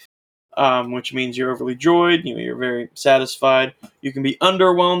movie, which means you're overly joyed, you're very satisfied. You can be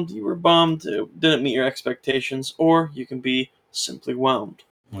underwhelmed, you were bummed, it didn't meet your expectations, or you can be simply whelmed.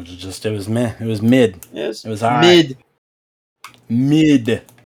 Which is just, it was meh. It was mid. Yes. It was all right. Mid.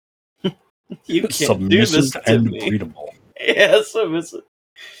 You can't do this to me. Breedable. Yeah, submissive.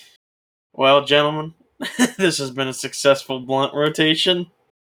 Well, gentlemen, this has been a successful blunt rotation.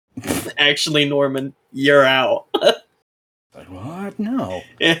 Actually, Norman, you're out. What? No.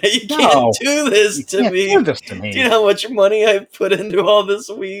 Yeah, you can't do this to me. Do you know how much money I put into all this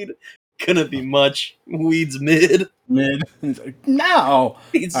weed? Couldn't be much. Weed's mid. No.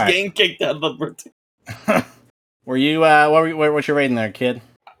 He's getting kicked out of the rotation. Were you, what's your rating there, kid?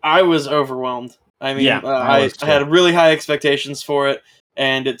 I was overwhelmed. I mean, I had really high expectations for it,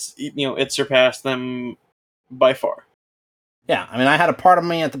 and it surpassed them by far. Yeah, I mean, I had a part of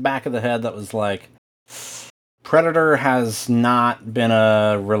me at the back of the head that was like, Predator has not been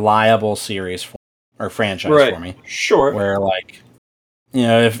a reliable series or franchise for me. Sure. Where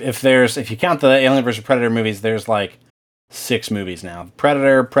if you count the Alien vs. Predator movies, there's 6 movies now: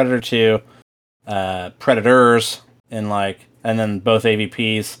 Predator, Predator 2, Predators, and then both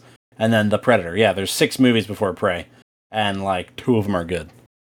AVPs, and then the Predator. Yeah, there's 6 movies before Prey, and 2 of them are good.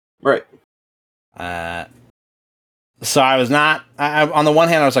 Right. So I was not. On the one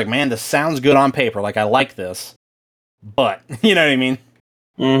hand, I was like, man, this sounds good on paper. I like this, but you know what I mean.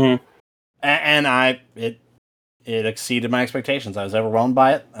 Mm-hmm. And it exceeded my expectations. I was overwhelmed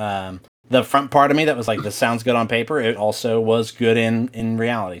by it. The front part of me that was like, this sounds good on paper, it also was good in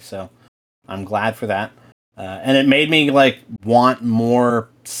reality. So I'm glad for that. And it made me want more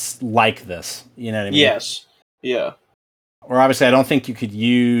like this. You know what I mean? Yes. Yeah. Or obviously, I don't think you could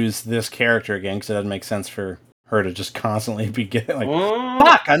use this character again because it doesn't make sense for her to just constantly be getting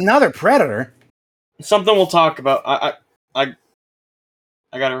fuck, another Predator. Something we'll talk about. I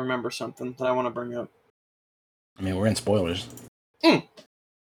gotta remember something that I want to bring up. I mean, we're in spoilers.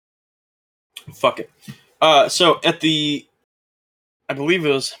 Fuck it. So at the, I believe it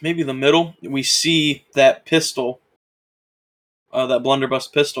was maybe the middle, we see that pistol, that blunderbuss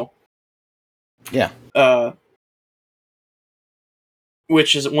pistol. Yeah.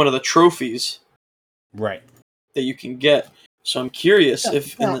 Which is one of the trophies. Right. That you can get. So I'm curious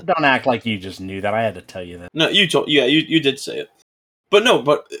don't act like you just knew that. I had to tell you that. No, you did say it. But no,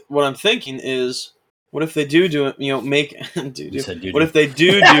 but what I'm thinking is, what if they do it, make doo-doo. What if they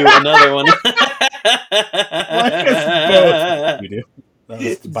do another one? Doo-doo. That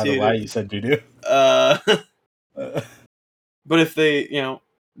was, by the way, you said doo-doo. But if they,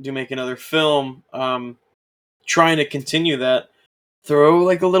 do make another film, trying to continue that, throw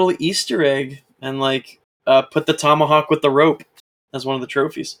a little Easter egg and put the tomahawk with the rope as one of the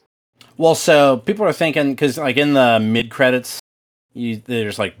trophies. Well, so people are thinking, because in the mid credits,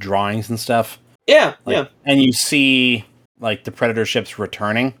 there's drawings and stuff. Yeah, yeah. And you see the Predator ships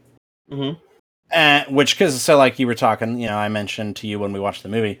returning. Mm-hmm. Which, because you were talking, I mentioned to you when we watched the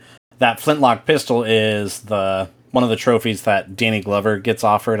movie, that flintlock pistol is one of the trophies that Danny Glover gets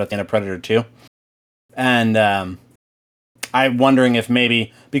offered at the end of Predator 2. And I'm wondering if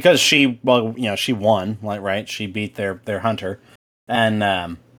maybe, because she won, right? She beat their hunter. And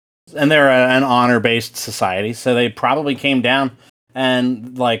they're an honor-based society, so they probably came down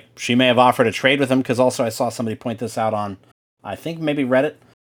and she may have offered a trade with him, because also I saw somebody point this out on, I think maybe Reddit,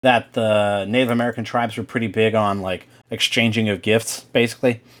 that the Native American tribes were pretty big on exchanging of gifts,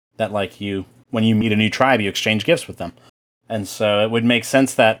 basically. That when you meet a new tribe, you exchange gifts with them. And so it would make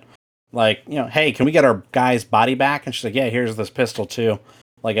sense that hey, can we get our guy's body back? And she's like, yeah, here's this pistol too,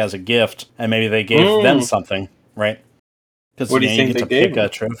 as a gift. And maybe they gave them something, right? Because what do you think you get to pick a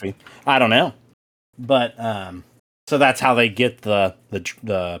trophy. I don't know, but so that's how they get the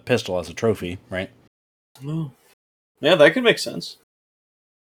pistol as a trophy, right? Oh. Yeah, that could make sense.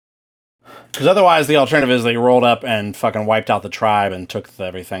 Because otherwise, the alternative is they rolled up and fucking wiped out the tribe and took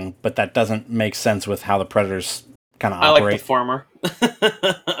everything. But that doesn't make sense with how the Predators kind of operate. I like the former.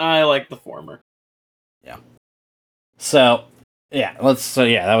 I like the former. Yeah. So yeah, that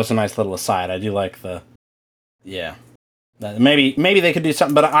was a nice little aside. I do like the. Yeah. Maybe they could do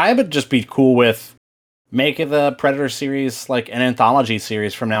something, but I would just be cool with making the Predator series an anthology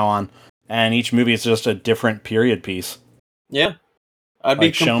series from now on, and each movie is just a different period piece. Yeah, I'd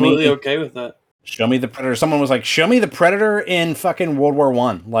be completely okay with that. Show me the Predator. Someone was like, "Show me the Predator in fucking World War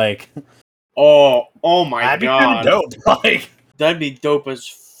I." Oh my that'd god, be dope. That'd be dope as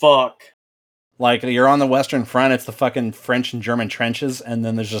fuck. You're on the Western Front, it's the fucking French and German trenches, and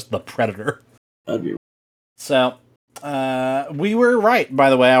then there's just the Predator. That'd be. So. We were right, by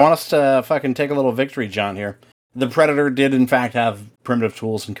the way. I want us to fucking take a little victory, John, here. The Predator did, in fact, have primitive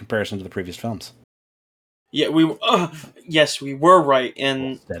tools in comparison to the previous films. Yeah, yes, we were right.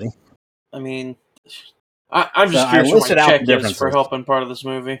 And steady. I mean, I'm just curious what my check is for helping part of this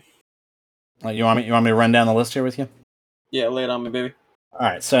movie. You want me to run down the list here with you? Yeah, lay it on me, baby. All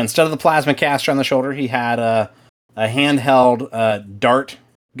right. So instead of the plasma caster on the shoulder, he had a handheld dart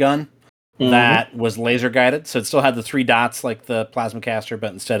gun. That was laser guided, so it still had the 3 dots like the plasma caster,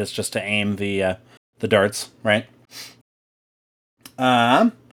 but instead it's just to aim the darts, right?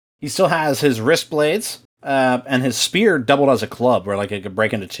 He still has his wrist blades, and his spear doubled as a club, where it could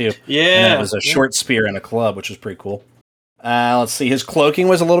break into 2. Yeah, and it was a short spear and a club, which was pretty cool. Let's see, his cloaking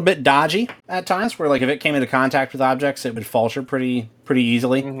was a little bit dodgy at times, where if it came into contact with objects, it would falter pretty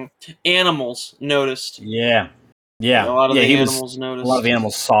easily. Mm-hmm. Animals noticed. Yeah. A lot of the animals noticed. A lot of the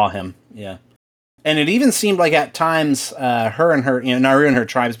animals saw him. Yeah, and it even seemed like at times her and her, Naru and her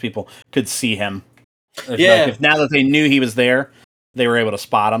tribespeople could see him. If now that they knew he was there, they were able to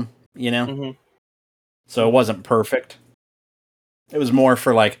spot him. Mm-hmm. So it wasn't perfect. It was more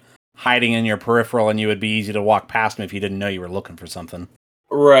for hiding in your peripheral, and you would be easy to walk past him if you didn't know you were looking for something.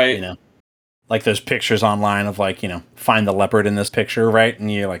 Right. like those pictures online of like, find the leopard in this picture, right?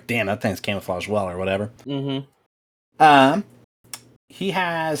 And you're like, damn, that thing's camouflaged well or whatever. Mm-hmm. He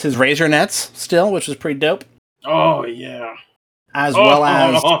has his razor nets still, which is pretty dope. Oh yeah. As well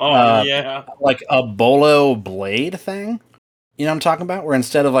as yeah, like a bolo blade thing. You know what I'm talking about? Where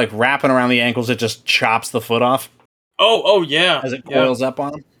instead of like wrapping around the ankles, it just chops the foot off. Oh yeah. As it coils up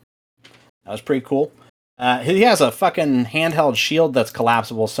on him. That was pretty cool. He has a fucking handheld shield that's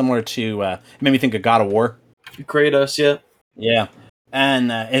collapsible, similar to it made me think of God of War. Kratos, yeah. Yeah.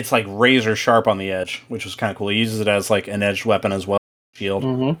 And it's like razor sharp on the edge, which was kind of cool. He uses it as like an edged weapon as well. Shield.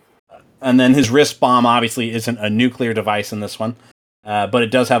 Mm-hmm. And then his wrist bomb obviously isn't a nuclear device in this one, but it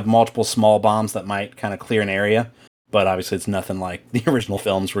does have multiple small bombs that might kind of clear an area. But obviously it's nothing like the original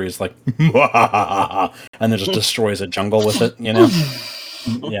films where he's like, and then just destroys a jungle with it,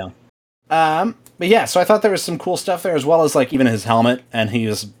 Yeah. But yeah, so I thought there was some cool stuff there, as well as like even his helmet, and he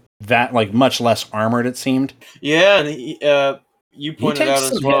was that like much less armored, it seemed. Yeah, and you pointed out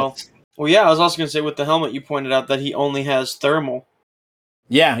as well. Hits. Well, yeah, I was also going to say with the helmet, you pointed out that he only has thermal.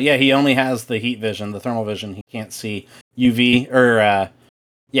 Yeah, he only has the heat vision, the thermal vision. He can't see UV or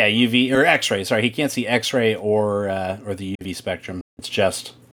UV or X-ray. Sorry, he can't see X-ray or the UV spectrum. It's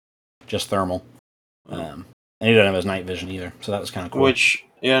just thermal. And he doesn't have his night vision either, so that was kind of cool. Which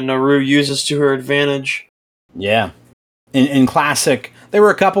Naru uses to her advantage. Yeah, in classic, there were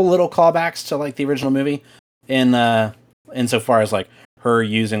a couple little callbacks to like the original movie, insofar as like her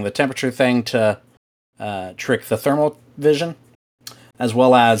using the temperature thing to trick the thermal vision. As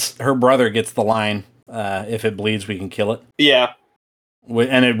well as her brother gets the line, if it bleeds, we can kill it. Yeah.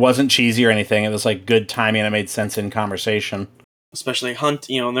 And it wasn't cheesy or anything. It was like good timing and it made sense in conversation. Especially hunt,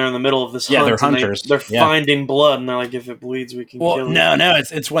 they're in the middle of this hunt. Yeah, they're hunters. They're finding blood and they're like, if it bleeds, we can kill it. No,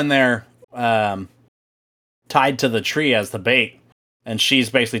 it's when they're tied to the tree as the bait. And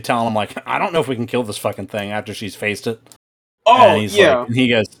she's basically telling them, like, I don't know if we can kill this fucking thing after she's faced it. Oh, yeah. And he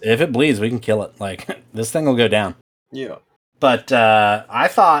goes, if it bleeds, we can kill it. Like, this thing will go down. Yeah. But I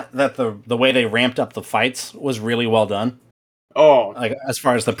thought that the way they ramped up the fights was really well done. Oh, like as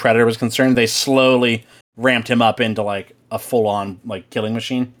far as the Predator was concerned, they slowly ramped him up into like a full-on like killing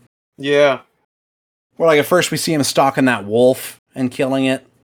machine. Yeah. Where like at first we see him stalking that wolf and killing it,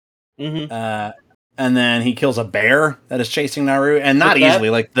 mm-hmm. And then he kills a bear that is chasing Naru, and not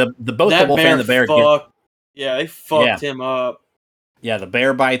easily. Like both the wolf and the bear they fucked him up. Yeah, the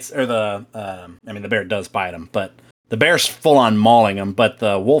bear bites, or the bear does bite him, but the bear's full on mauling him, but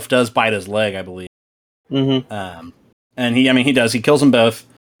the wolf does bite his leg, I believe. Mm-hmm. And he kills them both.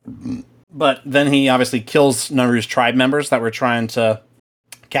 But then he obviously kills Naru's tribe members that were trying to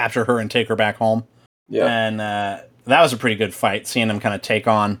capture her and take her back home. Yeah. And that was a pretty good fight, seeing him kind of take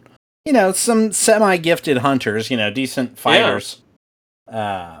on, some semi-gifted hunters, decent fighters.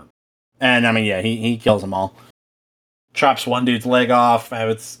 Yeah. He kills them all. Chops one dude's leg off.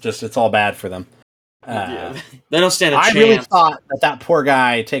 It's all bad for them. They don't stand a chance. I really thought that poor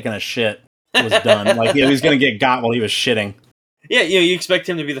guy taking a shit was done. Like, he was going to get got while he was shitting. Yeah, you expect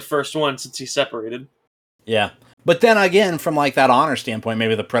him to be the first one since he's separated. Yeah. But then again, from like that honor standpoint,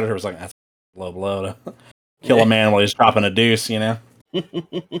 maybe the Predator was like, that's low blow to kill a man while he's dropping a deuce,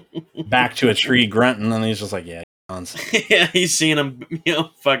 Back to a tree grunting, and he's just like, yeah. Yeah, he's seeing him,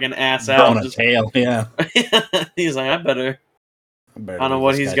 fucking ass out. Growing a tail, yeah. He's like, I don't know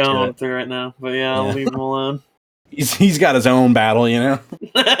what he's going through right now, but I'll leave him alone. He's got his own battle,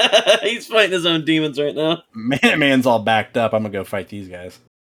 He's fighting his own demons right now. Man's all backed up. I'm gonna go fight these guys.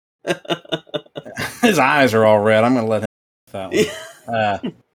 His eyes are all red. I'm gonna let him that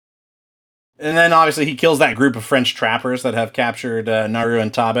one. And then obviously he kills that group of French trappers that have captured Naru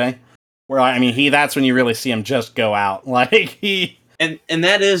and Tabe. Where that's when you really see him just go out. Like he and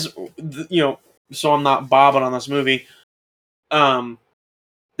that is, so I'm not bobbing on this movie. That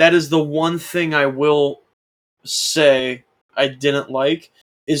is the one thing I will say I didn't like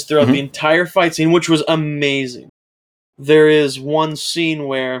is throughout the entire fight scene, which was amazing. There is one scene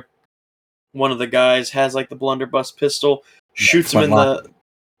where one of the guys has like the blunderbuss pistol, shoots him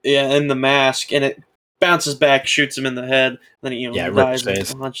in the mask, and it bounces back, shoots him in the head, and then he dies.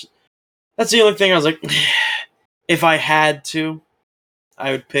 That's the only thing I was like, if I had to,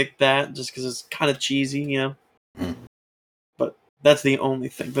 I would pick that just because it's kind of cheesy, But that's the only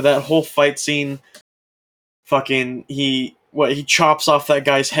thing. But that whole fight scene, he chops off that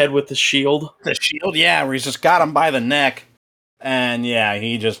guy's head with the shield. The shield, yeah, where he's just got him by the neck. And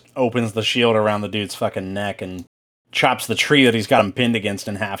he just opens the shield around the dude's fucking neck and chops the tree that he's got him pinned against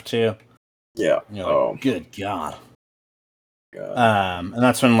in half too. Yeah. Good God. And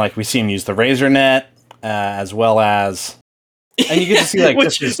that's when we see him use the razor net, as well as, and you get to see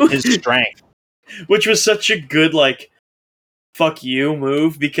just his strength. which was such a good like fuck you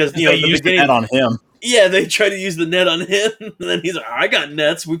move because they used the net on him. Yeah, they tried to use the net on him, and then he's like, "I got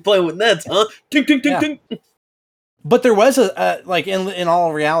nets. We play with nets, huh?" Tink, tink, tink, tink. But there was a like in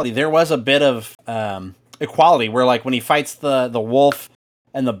all reality, there was a bit of equality where like when he fights the wolf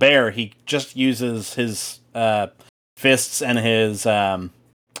and the bear, he just uses his fists and his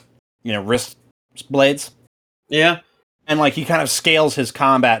wrist blades. Yeah, and like he kind of scales his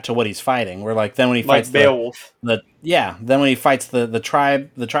combat to what he's fighting. Where like then when he fights Beowulf, then when he fights the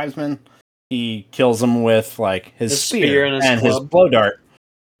tribesman, he kills them with like his spear and his blow dart.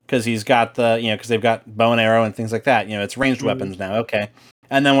 Because he's got because they've got bow and arrow and things like that. It's ranged weapons now. Okay.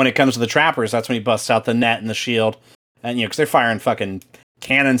 And then when it comes to the trappers, that's when he busts out the net and the shield. And, because they're firing fucking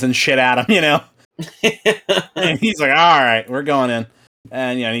cannons and shit at him, And he's like, all right, we're going in.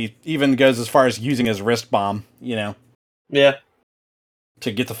 And, he even goes as far as using his wrist bomb, Yeah.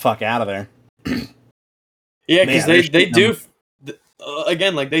 To get the fuck out of there. Yeah, because they do,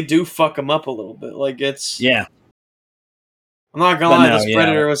 again, like, they do fuck him up a little bit. Like, it's... Yeah. I'm not gonna lie, this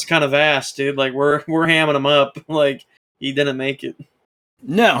Predator was kind of ass, dude. Like, we're hamming him up. Like, he didn't make it.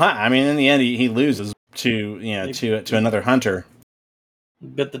 No, I mean, in the end, he loses to another hunter.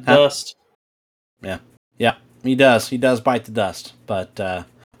 Bit the dust. Yeah, he does. He does bite the dust, but I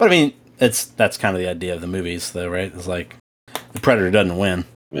mean, that's kind of the idea of the movies, though, right? It's like the Predator doesn't win.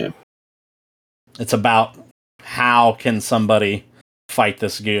 Yeah. It's about how can somebody fight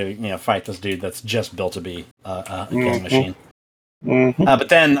this dude that's just built to be a killing machine. Mm-hmm. But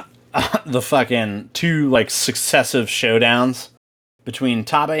then the fucking two like successive showdowns between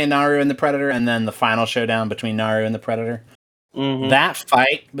Taabe and Naru and the Predator, and then the final showdown between Naru and the Predator. Mm-hmm. That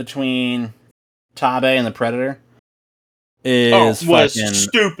fight between Taabe and the Predator was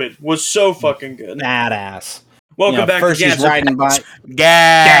stupid. Was so fucking good. Badass. Welcome back first to he's riding by.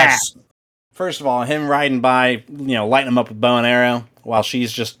 Gas. First of all, him riding by, lighting him up with bow and arrow while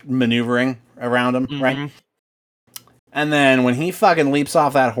she's just maneuvering around him, right? And then when he fucking leaps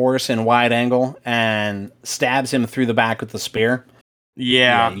off that horse in wide angle and stabs him through the back with the spear.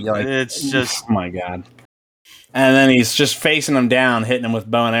 Yeah, it's just... Oh my god. And then he's just facing him down, hitting him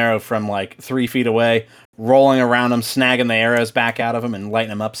with bow and arrow from like 3 feet away, rolling around him, snagging the arrows back out of him and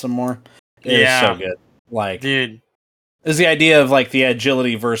lighting him up some more. It's so good. Like, dude. Is the idea of like the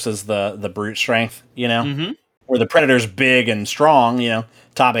agility versus the brute strength, Mm-hmm. Where the Predator's big and strong,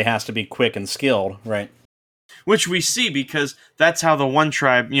 Taabe has to be quick and skilled, right? Which we see because that's how the one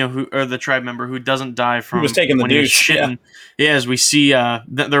tribe, the tribe member who doesn't die from who was taking the douche, shitting. Yeah, as we see,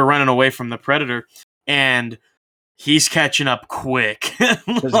 they're running away from the Predator, and he's catching up quick.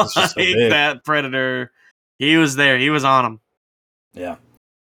 That Predator, he was there. He was on him. Yeah.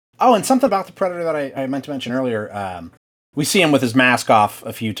 Oh, and something about the Predator that I meant to mention earlier. We see him with his mask off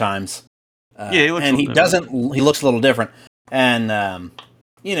a few times. He looks he looks a little different. And,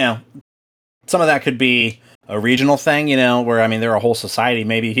 some of that could be a regional thing, where, I mean, they're a whole society.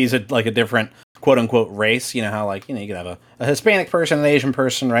 Maybe he's a different quote unquote race, how like, you could have a Hispanic person, an Asian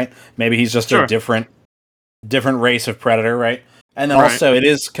person, right? Maybe he's just a different race of Predator, right? And then also it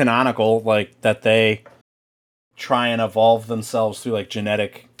is canonical, like, that they try and evolve themselves through like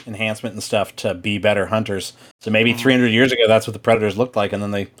genetic enhancement and stuff to be better hunters. So maybe 300 years ago, that's what the Predators looked like, and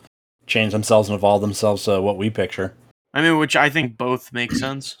then they changed themselves and evolved themselves to what we picture. I mean, which I think both make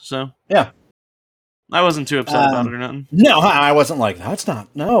sense. So yeah, I wasn't too upset about it or nothing. No, I wasn't like, that's not.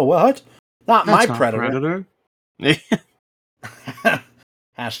 No, what? Not that's my not Predator.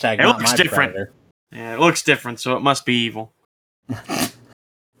 Hashtag. It not looks my different. Predator. Yeah, it looks different, so it must be evil.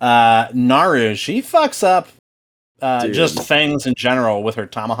 Naru, she fucks up just things in general with her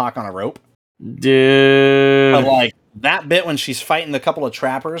tomahawk on a rope. Dude. But like that bit when she's fighting a couple of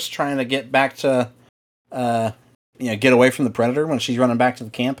trappers trying to get back to, get away from the Predator when she's running back to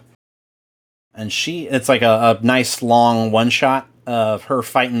the camp. And it's like a nice long one shot of her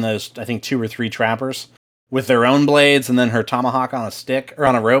fighting those, I think 2 or 3 trappers with their own blades and then her tomahawk on a stick or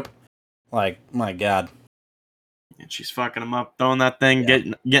on a rope. Like, my God. And she's fucking them up, throwing that thing,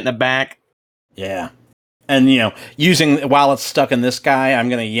 getting it back. Yeah. And, using, while it's stuck in this guy, I'm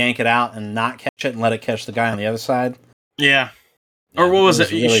going to yank it out and not catch it and let it catch the guy on the other side. Yeah. Or what was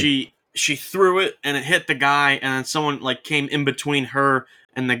it? Really... She threw it and it hit the guy, and then someone like came in between her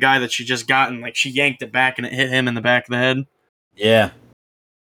and the guy that she just got, and like she yanked it back and it hit him in the back of the head. Yeah.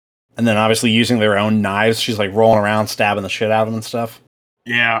 And then obviously using their own knives, she's like rolling around, stabbing the shit out of them and stuff.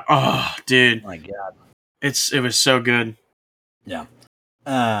 Yeah. Oh, dude. Oh my God. It was so good. Yeah.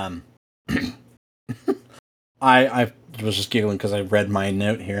 I was just giggling because I read my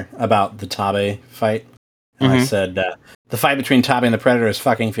note here about the Taabe fight. And I Mhm. said, the fight between Tommy and the Predator is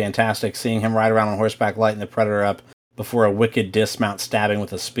fucking fantastic. Seeing him ride around on horseback, lighting the Predator up before a wicked dismount stabbing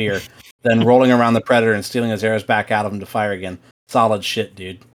with a spear, then rolling around the Predator and stealing his arrows back out of him to fire again. Solid shit,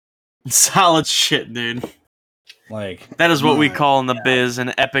 dude. Solid shit, dude. Like, That is what we my call in the biz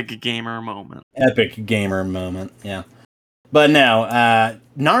an epic gamer moment. epic gamer moment, yeah. But no,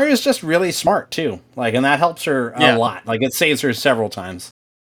 Naru is just really smart too. Like, and that helps her a lot. Like, it saves her several times.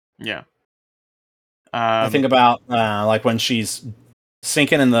 Yeah. I think about like when she's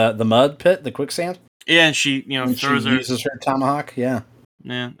sinking in the mud pit, the quicksand. Yeah, and she When throws she her uses her tomahawk, yeah,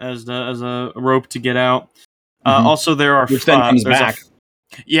 as a rope to get out. Mhm. Also, there are which then comes there's back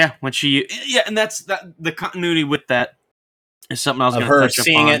when she and that's the continuity with that is something I was of going to her touch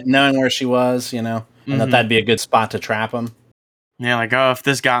seeing upon. it, knowing where she was, and Mhm. that'd be a good spot to trap him. Yeah, like if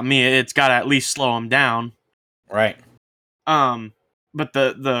this got me, it's got to at least slow him down. Right. But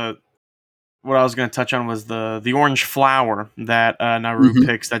the what I was going to touch on was the orange flower that Naru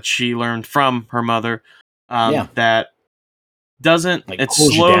picks that she learned from her mother. That doesn't like, it cools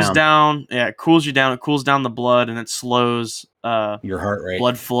you slows down. down. Yeah, it cools you down. It cools down the blood and it slows your heart rate,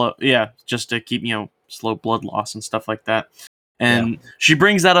 blood flow. Yeah, just to keep slow blood loss and stuff like that. And she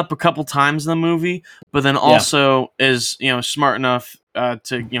brings that up a couple times in the movie, but then also is smart enough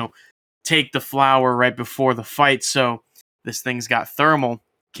to take the flower right before the fight, so this thing's got thermal,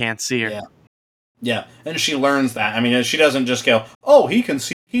 can't see her. Yeah, and she learns that. I mean, she doesn't just go, "Oh, he can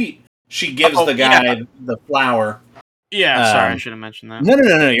see heat." She gives the guy the flower. Yeah, sorry, I should have mentioned that.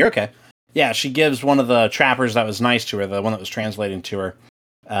 No, you're okay. Yeah, she gives one of the trappers that was nice to her, the one that was translating to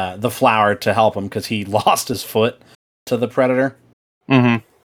her, the flower to help him because he lost his foot to the Predator.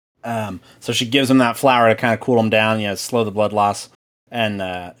 So she gives him that flower to kind of cool him down, slow the blood loss, and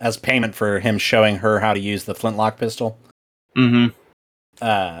as payment for him showing her how to use the flintlock pistol. And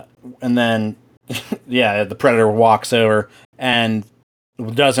then, the Predator walks over and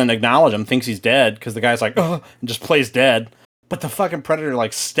doesn't acknowledge him, thinks he's dead because the guy's like, "Oh," and just plays dead. But the fucking Predator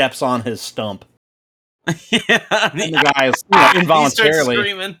like steps on his stump. And the guy is involuntarily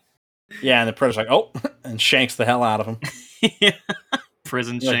screaming. Yeah, and the Predator's like, "Oh," and shanks the hell out of him.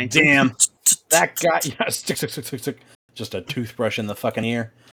 Prison You're shanks. Like, damn, that guy. Yeah, stick. Just a toothbrush in the fucking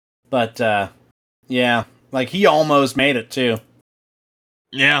ear. But like he almost made it too.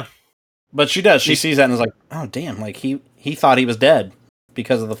 Yeah. But she does. She sees that and is like, "Oh damn!" Like he thought he was dead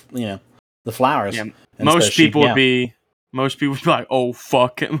because of the flowers. Yeah. And most people would be like, "Oh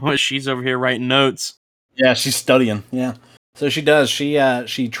fuck!" She's over here writing notes. Yeah, she's studying. Yeah. So she does. She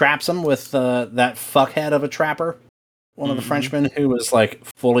traps him with that fuckhead of a trapper, one of the Frenchmen who was like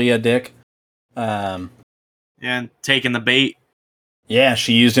fully a dick. And taking the bait. Yeah,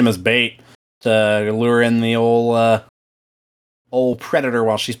 she used him as bait to lure in the old Predator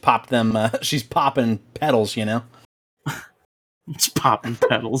while she's popped them. She's popping petals, It's popping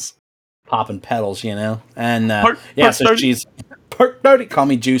petals. Popping petals, and so dirty. she's dirty. Call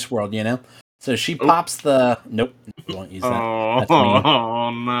me Juice WRLD, So she pops the. Nope, you won't use that.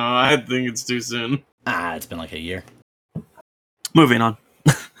 Oh no, I think it's too soon. It's been like a year. Moving on.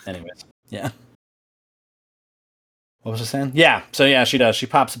 Anyways, yeah. What was I saying? Yeah, so she does. She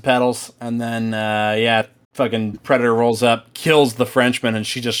pops the petals, and then fucking Predator rolls up, kills the Frenchman, and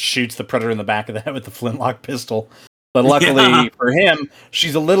she just shoots the Predator in the back of the head with the flintlock pistol. But luckily for him,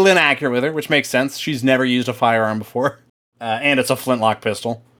 she's a little inaccurate with her, which makes sense. She's never used a firearm before, and it's a flintlock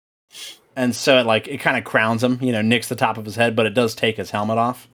pistol. And so it kind of crowns him, nicks the top of his head, but it does take his helmet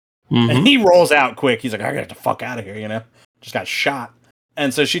off. And he rolls out quick. He's like, "I gotta get the fuck out of here," Just got shot.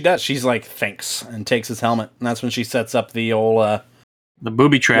 And so she does. She's like, "Thanks," and takes his helmet. And that's when she sets up the old the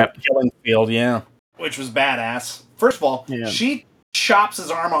booby trap killing field, which was badass. First of all, she chops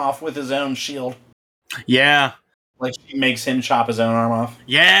his arm off with his own shield. Yeah. Like, she makes him chop his own arm off.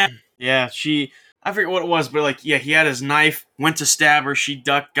 Yeah. Yeah, I forget what it was, but he had his knife, went to stab her, she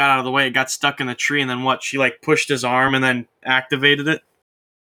ducked, got out of the way, it got stuck in the tree, and then what? She pushed his arm and then activated it?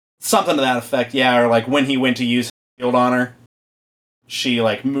 Something to that effect, yeah. Or when he went to use his shield on her, she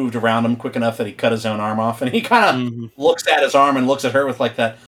moved around him quick enough that he cut his own arm off, and he kind of looks at his arm and looks at her with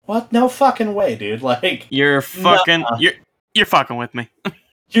that, "What? No fucking way, dude. You're fucking you're fucking with me.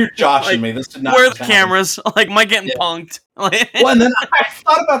 You're joshing me. This did not Where are the cameras? Am I getting punked?" Well, and then I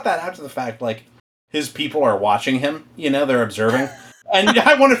thought about that after the fact. His people are watching him. They're observing. And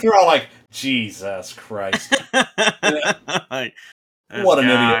I wonder if they're all like, "Jesus Christ. What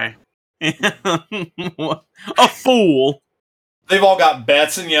an idiot." A fool. They've all got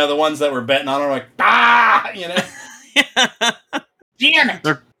bets, and the ones that were betting on are like, "Ah!" Damn it.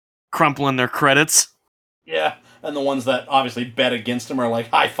 They're crumpling their credits. Yeah. and the ones that obviously bet against him are like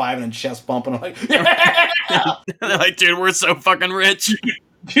high-fiving and chest bumping. I'm like, yeah! They're like, dude, we're so fucking rich.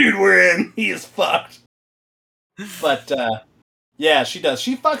 Dude, we're in. He is fucked. But, yeah, she does.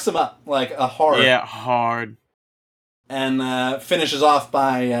 She fucks him up, like, a hard. Yeah, hard. And finishes off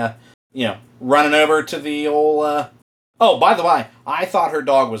by, running over to the old, Oh, by the way, I thought her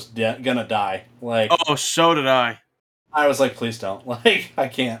dog was gonna die. Like, oh, so did I. I was like, please don't. Like, I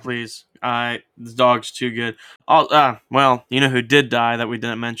can't. Please. The dog's too good. Oh, well, you know who did die that we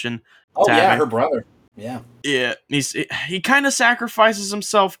didn't mention? Oh, Tabby. yeah, her brother. Yeah. Yeah, he kind of sacrifices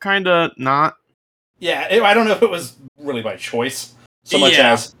himself, kind of not. Yeah, I don't know if it was really by choice, so much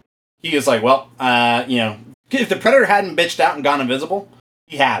as he is like, well, if the Predator hadn't bitched out and gone invisible,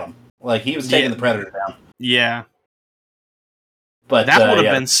 he had him. Like, he was taking the Predator down. Yeah. But that would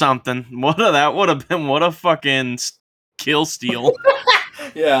have been something. What a fucking kill steal.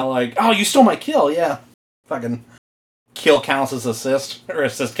 Yeah, like, oh, you stole my kill, yeah. Fucking kill counts as assist, or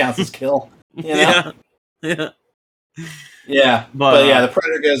assist counts as kill. You know? Yeah. Yeah. But yeah, the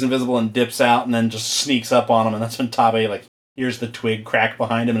Predator goes invisible and dips out and then just sneaks up on him, and that's when Tabe, like, hears the twig crack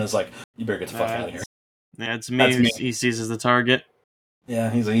behind him and is like, you better get the fuck out of here. Yeah, it's me he sees as the target. Yeah,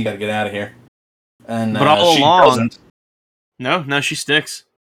 he's like, you gotta get out of here. And but all she along, doesn't. No, she sticks.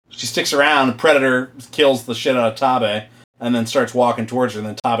 She sticks around, Predator kills the shit out of Tabe, and then starts walking towards her, and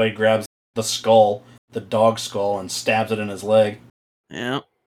then Tabe grabs the skull, the dog skull, and stabs it in his leg. Yeah.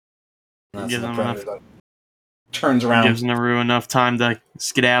 And that's when the Predator turns around. Gives Naru enough time to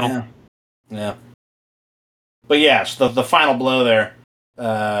skedaddle. Yeah. But yeah, the final blow there,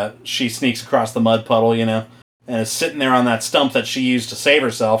 she sneaks across the mud puddle, and is sitting there on that stump that she used to save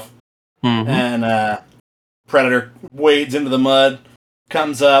herself. Mm-hmm. And Predator wades into the mud,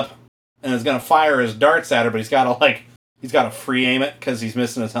 comes up, and is gonna fire his darts at her, but he's got to free aim it because he's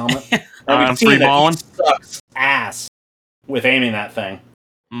missing his helmet. And we've seen that he sucks ass with aiming that thing.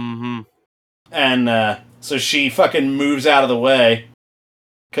 Mm-hmm. And so she fucking moves out of the way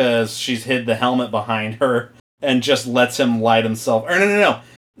because she's hid the helmet behind her and just lets him light himself. Or no.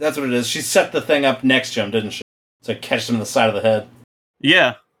 That's what it is. She set the thing up next to him, didn't she? So it catches him in the side of the head.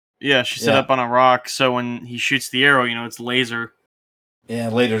 Yeah. Yeah, she set up on a rock, so when he shoots the arrow, it's laser. Yeah,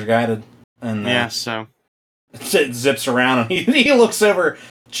 laser guided. And so it zips around, and he looks over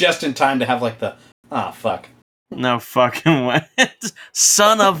just in time to have like the fuck. No fucking way.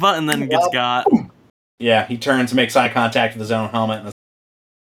 Son of a, and then gets got. Yeah, he turns, makes eye contact with his own helmet, and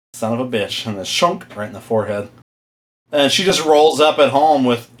son of a bitch, and the shunk right in the forehead. And she just rolls up at home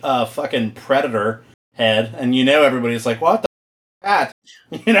with a fucking Predator head, and everybody's like, what the f*** that?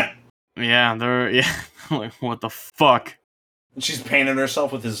 Yeah, they're like, what the fuck? And she's painted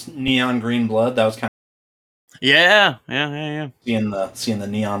herself with his neon green blood. That was kind of yeah. Seeing the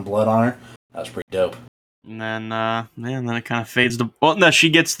neon blood on her, that was pretty dope. And then and then it kind of fades to. Well, no, she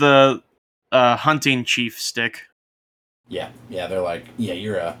gets the hunting chief stick. Yeah, they're like,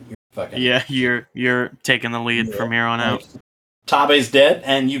 you're fucking. Yeah, you're taking the lead from here on out. Tabe's dead,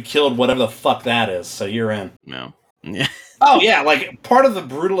 and you killed whatever the fuck that is, so you're in. No. Yeah. Oh yeah, like part of the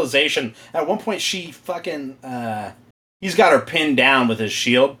brutalization. At one point, she fucking he's got her pinned down with his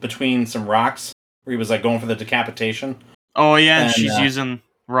shield between some rocks, where he was like going for the decapitation. Oh yeah, and she's using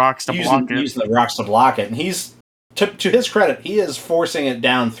rocks to block it. Using the rocks to block it, and he's to his credit, he is forcing it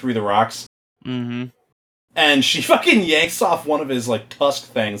down through the rocks. Mm-hmm. And she fucking yanks off one of his like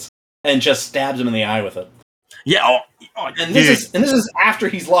tusk things and just stabs him in the eye with it. Yeah. And this is after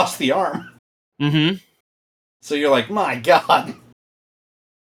he's lost the arm. Mm-hmm. So you're like, my god.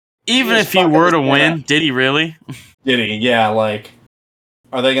 Even if he were to win, did he really? Did he? Yeah, like,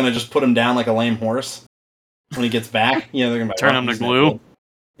 are they going to just put him down like a lame horse when he gets back? They're going to turn him to glue.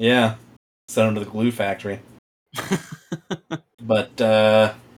 Yeah, send him to the glue factory. But,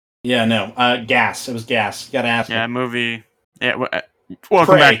 gas. It was gas. You gotta ask me. Yeah, movie. Yeah,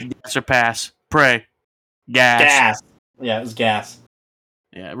 welcome back to Gas or Pass. Prey. Gas. Yeah, it was gas.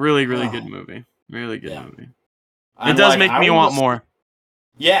 Yeah, really, really good movie. Really good movie. It does make me want more.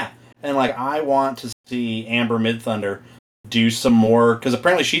 Yeah, and I want to see Amber Midthunder do some more, because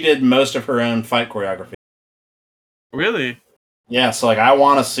apparently she did most of her own fight choreography. Really? Yeah, so I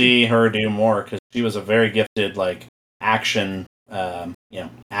want to see her do more, because she was a very gifted action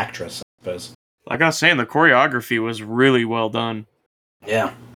actress, I suppose. Like I was saying, the choreography was really well done.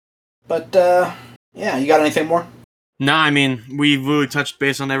 Yeah. But you got anything more? No, I mean, we really touched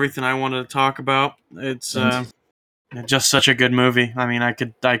base on everything I wanted to talk about. It's just such a good movie. I mean, I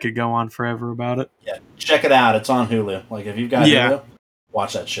could go on forever about it. Yeah, check it out. It's on Hulu. If you've got Hulu,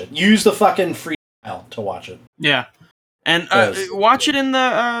 watch that shit. Use the fucking free trial to watch it. Yeah, and watch it in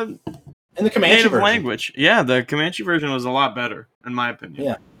the In the Comanche native version. language. Yeah, the Comanche version was a lot better, in my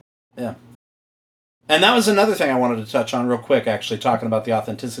opinion. Yeah. And that was another thing I wanted to touch on real quick, actually, talking about the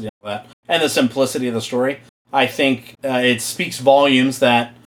authenticity of that and the simplicity of the story. I think it speaks volumes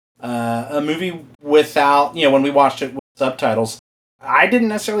that a movie without, when we watched it with subtitles, I didn't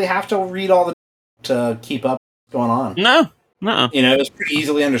necessarily have to read all the to keep up what's going on. No. It was pretty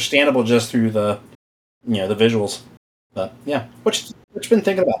easily understandable just through the visuals. But yeah, what you been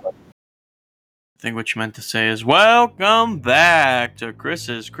thinking about that? I think what you meant to say is welcome back to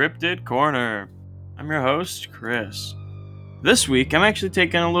Chris's Cryptid Corner. I'm your host, Chris. This week, I'm actually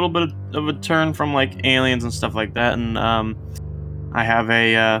taking a little bit of a turn from like aliens and stuff like that, and I have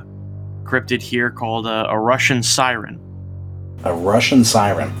a cryptid here called a Russian siren. A Russian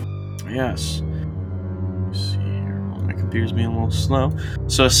siren. Yes. Let's see here. My computer's being a little slow.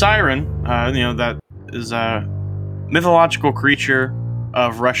 So a siren, that is a mythological creature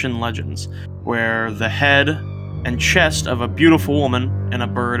of Russian legends, where the head and chest of a beautiful woman and a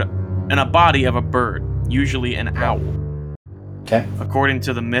body of a bird, usually an owl. Okay. According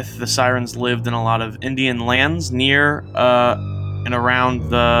to the myth, the sirens lived in a lot of Indian lands near and around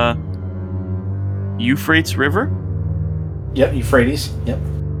the Euphrates River. Yep, Euphrates. Yep.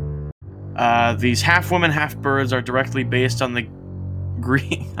 These half-women, half-birds are directly based on the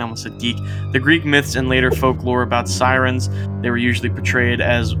Greek. I almost said geek. The Greek myths and later folklore about sirens. They were usually portrayed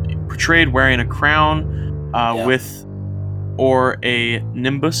wearing a crown with or a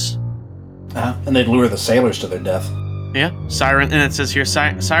nimbus. And they'd lure the sailors to their death. Yeah, siren, and it says here,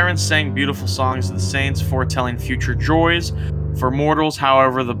 sirens sang beautiful songs to the saints, foretelling future joys. For mortals,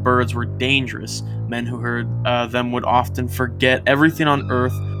 however, the birds were dangerous. Men who heard them would often forget everything on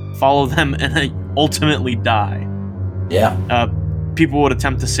Earth, follow them, and ultimately die. Yeah. People would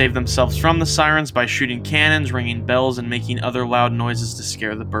attempt to save themselves from the sirens by shooting cannons, ringing bells, and making other loud noises to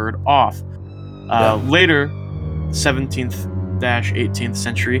scare the bird off. Later, 17th-18th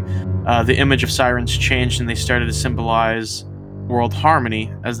century, the image of sirens changed and they started to symbolize world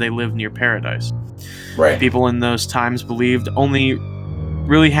harmony as they lived near paradise. Right. People in those times believed only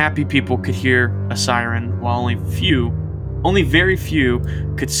really happy people could hear a siren, while only very few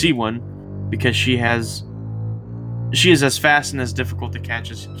could see one, because she is as fast and as difficult to catch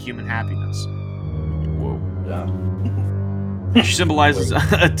as human happiness. Whoa. Yeah. She symbolizes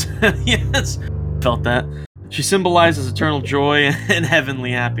yes, felt that. She symbolizes eternal joy and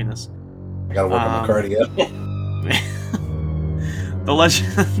heavenly happiness. I gotta work on my cardio. The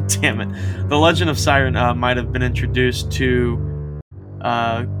legend, damn it, the legend of Siren might have been introduced to,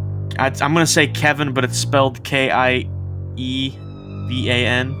 I'm gonna say Kevin, but it's spelled Kievan.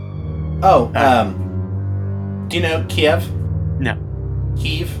 Oh, do you know Kiev? No.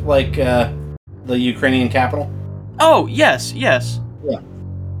 Kiev, like the Ukrainian capital? Oh, yes. Yeah.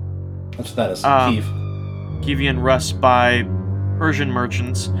 That's what that is. Kiev. Kievan Rus by Persian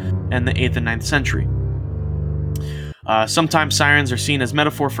merchants in the 8th and 9th century. Sometimes sirens are seen as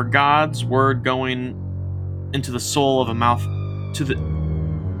metaphor for God's word going into the soul of a mouth to the...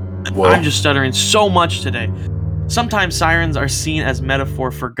 Whoa. I'm just stuttering so much today. Sometimes sirens are seen as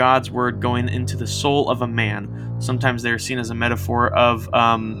metaphor for God's word going into the soul of a man. Sometimes they're seen as a metaphor of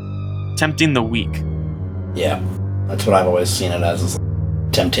tempting the weak. Yeah, that's what I've always seen it as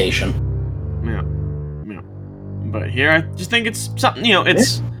temptation. Yeah. But here, I just think it's something,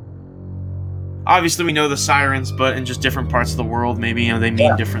 it's... Obviously, we know the sirens, but in just different parts of the world, maybe, they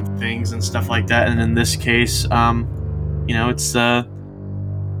mean different things and stuff like that. And in this case, it's the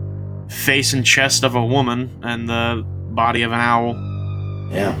face and chest of a woman and the body of an owl.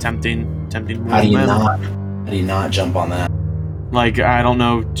 Yeah. Tempting How do you not jump on that? Like, I don't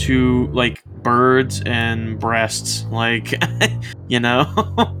know, two, like, birds and breasts. Like, like, you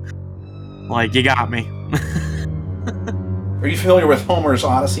got me. Are you familiar with Homer's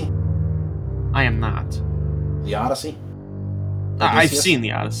Odyssey? I am not. The Odyssey? I've seen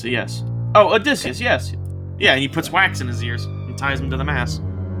the Odyssey, yes. Oh, Odysseus, yes. Yeah, and he puts wax in his ears and ties them to the mast.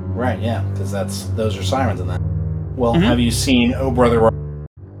 Right, yeah, because those are sirens in that. Well, Have you seen Oh Brother, Where...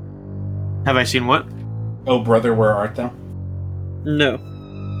 Have I seen what? Oh Brother, Where Art Thou? No.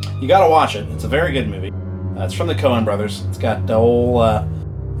 You gotta watch it. It's a very good movie. It's from the Coen brothers. It's got the whole,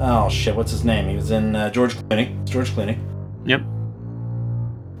 what's his name? He was in George Clooney. It's George Clooney. Yep.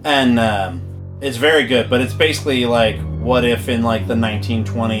 And it's very good, but it's basically like, what if in like the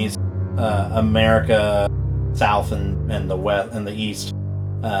 1920s, America, South and the West and the East,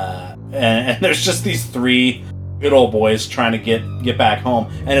 and there's just these three good old boys trying to get back home,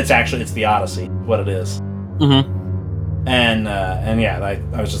 and it's the Odyssey, what it is. Mm-hmm. And yeah,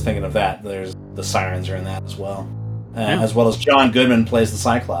 I was just thinking of that. There's the sirens are in that as well. as well as John Goodman plays the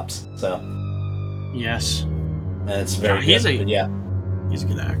Cyclops. So yes, and it's very he's good. He's a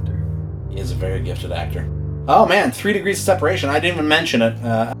good actor. He is a very gifted actor. Oh man, 3 Degrees of Separation. I didn't even mention it.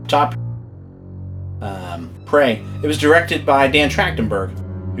 Top Prey. It was directed by Dan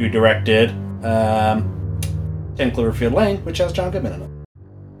Trachtenberg, who directed 10 Cloverfield Lane, which has John Goodman in it.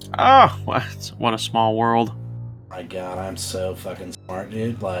 Oh, what a small world. My God, I'm so fucking smart,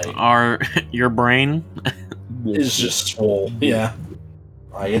 dude. Like, your brain is just swole. Yeah.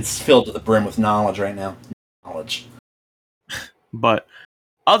 Like, it's filled to the brim with knowledge right now. Knowledge. But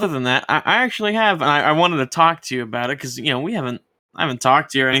other than that, I actually have, and I wanted to talk to you about it because I haven't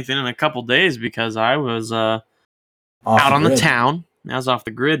talked to you or anything in a couple days because I was out on the town. I was off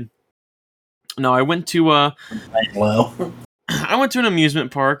the grid. No, I went to I went to an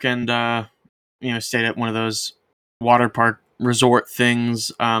amusement park and stayed at one of those water park resort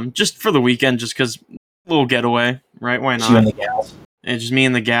things just for the weekend, just because little getaway, right? Why not? You and the gals. And just me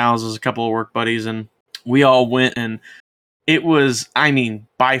and the gals, there's a couple of work buddies, and we all went, and it was,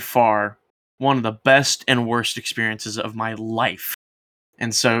 by far one of the best and worst experiences of my life.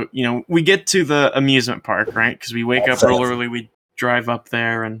 And so, we get to the amusement park, right? Because we wake up real early, we drive up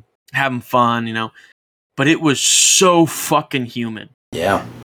there and having fun, But it was so fucking humid. Yeah.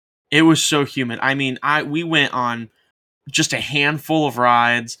 It was so humid. We went on just a handful of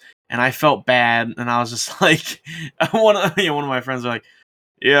rides, and I felt bad, and I was just like, one of my friends were like,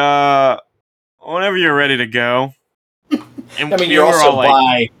 yeah, whenever you're ready to go. And you're also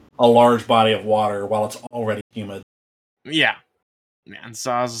by a large body of water while it's already humid. Yeah. Man,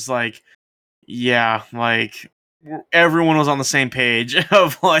 so I was just like, yeah, like, everyone was on the same page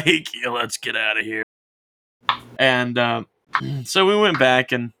of like, yeah, let's get out of here. And so we went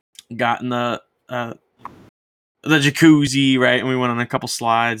back and got in the jacuzzi, right? And we went on a couple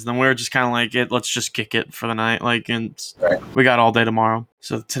slides. Then we were just kind of like, let's just kick it for the night. Like, and we got all day tomorrow.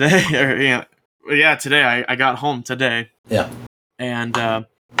 So today, today I got home today. Yeah. And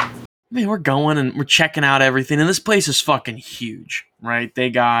we're going and we're checking out everything. And this place is fucking huge, right? They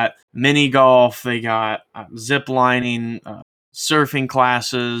got mini golf, they got zip lining, surfing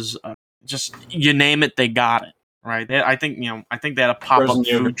classes, just you name it, they got it, right? I think they had a pop-up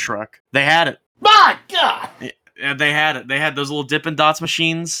food truck. They had it. My God. Yeah, they had it. They had those little Dippin' Dots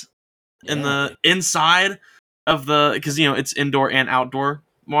machines in the inside of because it's indoor and outdoor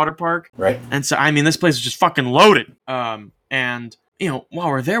water park, right? And so this place is just fucking loaded. And while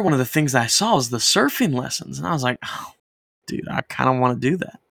we're there, one of the things that I saw was the surfing lessons, and I was like, oh, dude, I kind of want to do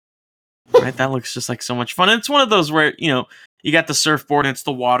that. Right? That looks just like so much fun. And it's one of those where you got the surfboard and it's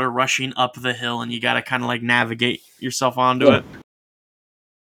the water rushing up the hill, and you got to kind of like navigate yourself onto it.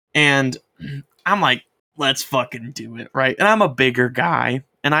 And I'm like, let's fucking do it, right? And I'm a bigger guy,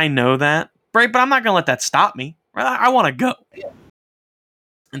 and I know that, right? But I'm not gonna let that stop me, right? I want to go. Yeah.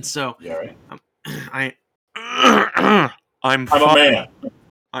 And so, right. I'm a man.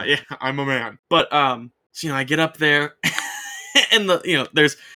 Yeah, I'm a man. But so I get up there, and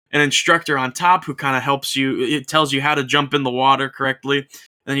there's an instructor on top who kind of helps you. It tells you how to jump in the water correctly. And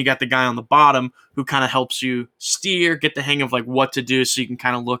then you got the guy on the bottom who kind of helps you steer, get the hang of like what to do, so you can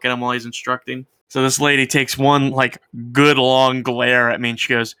kind of look at him while he's instructing. So this lady takes one like good long glare at me, and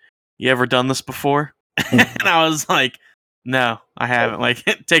she goes, "You ever done this before?" And I was like, "No, I haven't." Like,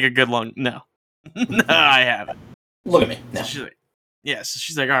 take a good long no, no, I haven't. Look at me. No. So she's like, yeah. So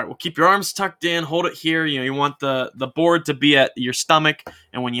she's like, all right, well, keep your arms tucked in, hold it here. You want the board to be at your stomach,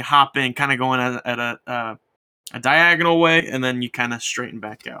 and when you hop in, kind of going at a diagonal way, and then you kind of straighten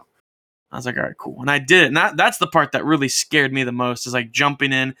back out. I was like, all right, cool. And I did it. And that's the part that really scared me the most, is like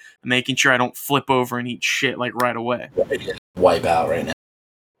jumping in and making sure I don't flip over and eat shit like right away. Wipe out right now.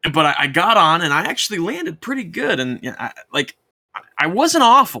 But I got on, and I actually landed pretty good. And I wasn't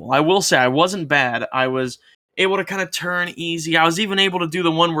awful. I will say I wasn't bad. I was able to kind of turn easy. I was even able to do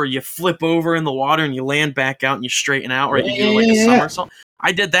the one where you flip over in the water and you land back out and you straighten out, right? You do like a somersault.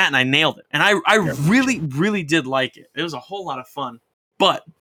 I did that and I nailed it. And I really, really did like it. It was a whole lot of fun. But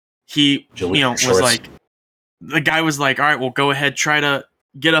he, was like, the guy was like, all right, well, go ahead, try to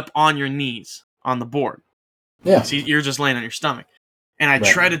get up on your knees on the board. Yeah. See, you're just laying on your stomach. And I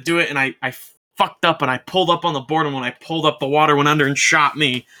tried to do it, and I fucked up, and I pulled up on the board, and when I pulled up, the water went under and shot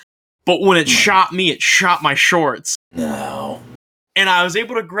me. But when it shot me, it shot my shorts. No. And I was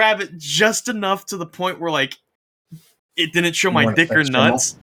able to grab it just enough to the point where, like, it didn't show my dick or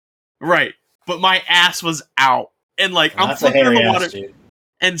nuts. Right. But my ass was out. And, like, I'm flipping in the water. Dude.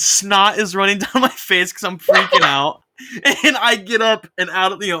 And snot is running down my face because I'm freaking out. And I get up and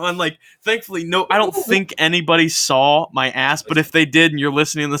out of, and like, thankfully, no, I don't think anybody saw my ass, but if they did and you're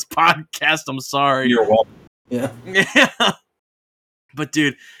listening to this podcast, I'm sorry. You're welcome. Yeah. Yeah. But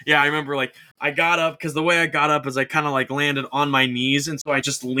dude, yeah, I remember like I got up because the way I got up is I kind of like landed on my knees, and so I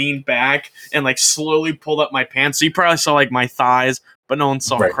just leaned back and like slowly pulled up my pants. So you probably saw like my thighs, but no one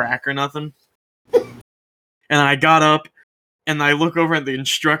saw Right. crack or nothing. And I got up and I look over at the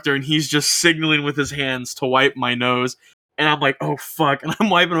instructor, and he's just signaling with his hands to wipe my nose. And I'm like, oh fuck! And I'm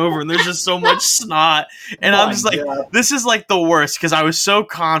wiping over, and there's just so much snot, and I'm just like, this is like the worst because I was so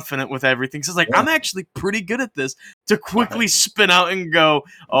confident with everything. So it's like I'm actually pretty good at this. To quickly spin out and go,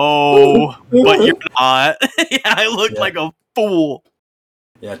 oh, but you're not. Yeah, I looked like a fool.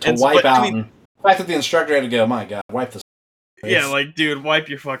 Yeah, to wipe out. And the fact that the instructor had to go, my God, wipe this. Yeah, like, dude, wipe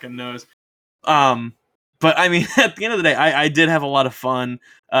your fucking nose. But I mean, at the end of the day, I did have a lot of fun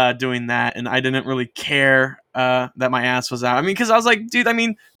doing that, and I didn't really care that my ass was out. I mean, because I was like, dude, I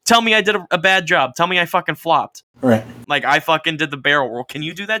mean, tell me I did a bad job. Tell me I fucking flopped. Right. Like, I fucking did the barrel roll. Can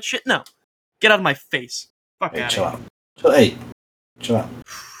you do that shit? No. Get out of my face. Fuck out. Chill out. Hey, chill out.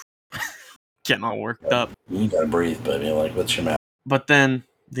 Getting all worked up. You gotta breathe, baby. Like, what's your mouth? But then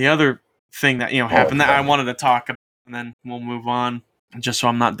the other thing that happened that I wanted to talk about, and then we'll move on, just so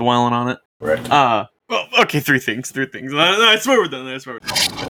I'm not dwelling on it. Correct. Well, okay, three things. No, I swear we're done.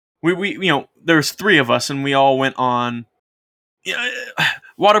 We there's three of us, and we all went on.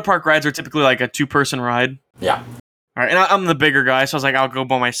 Water park rides are typically like a 2-person ride. Yeah. All right, and I'm the bigger guy, so I was like, I'll go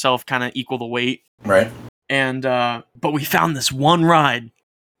by myself, kind of equal the weight. Right. And but we found this one ride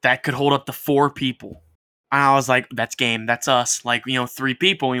that could hold up to 4 people. And I was like, that's game. That's us. Like, 3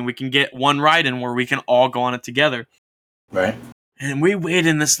 people, and we can get one ride in where we can all go on it together. Right. And we waited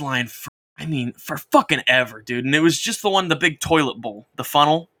in this line for fucking ever, dude. And it was just the big toilet bowl, the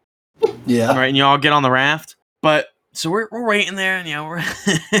funnel. Yeah. Right, and you all get on the raft. But, so we're waiting there, and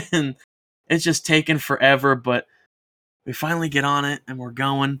and it's just taking forever, but we finally get on it, and we're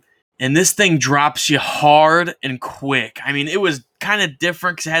going. And this thing drops you hard and quick. I mean, it was kind of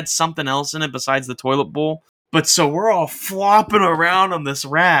different because it had something else in it besides the toilet bowl. But so we're all flopping around on this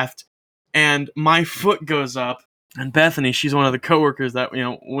raft, and my foot goes up. And Bethany, she's one of the coworkers that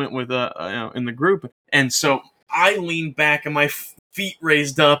went with in the group. And so I leaned back, and my feet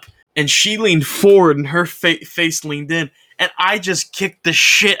raised up, and she leaned forward, and her face leaned in, and I just kicked the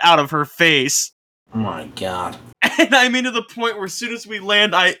shit out of her face. Oh my God. And I mean, to the point where as soon as we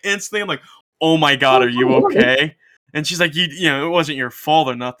land, I'm like, oh my God, are you okay? And she's like, it wasn't your fault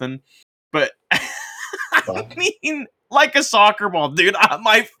or nothing. But, I mean, like a soccer ball, dude.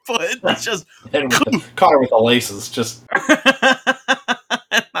 My foot just... Caught her with the laces, just...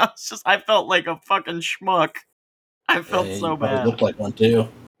 And I felt like a fucking schmuck. I felt so bad. Looked like one, too.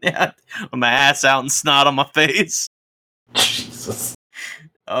 Yeah, with my ass out and snot on my face. Jesus.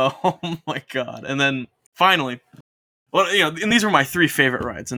 Oh my God. And then, finally... Well, and these were my 3 favorite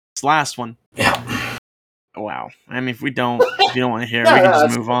rides. And this last one... Yeah. Wow. I mean, if you don't want to hear, we can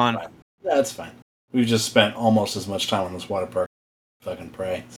just move on. Fine. Yeah, that's fine. We've just spent almost as much time on this water park. Fucking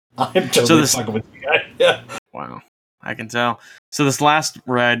pray. I'm totally fucking with you guys. Yeah. Wow. I can tell. So this last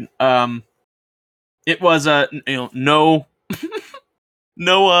ride, it was no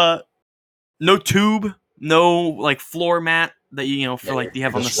no tube, no like floor mat that for like you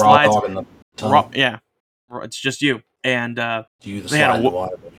have on the slides. Yeah. It's just you. And you the slide in the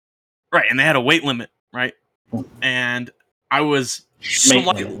water. Right, and they had a weight limit, right? And I was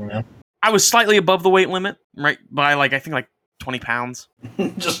slightly above the weight limit, right? By I think 20 pounds.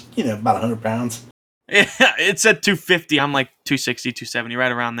 Just, about 100 pounds. Yeah, it said 250. I'm like 260, 270,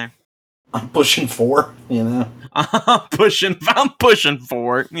 right around there. I'm pushing 4, I'm pushing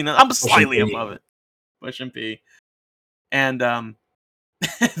 4. I'm slightly above it. Pushing P. And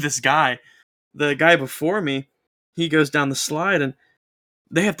this guy, the guy before me, he goes down the slide, and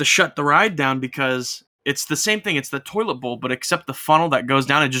they have to shut the ride down because it's the same thing. It's the toilet bowl, but except the funnel that goes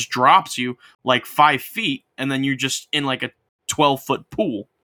down, it just drops you like 5 feet, and then you're just in like a 12-foot pool.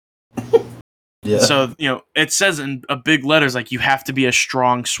 Yeah. So, it says in big letters, like, you have to be a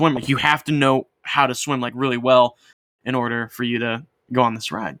strong swimmer. Like, you have to know how to swim, like, really well in order for you to go on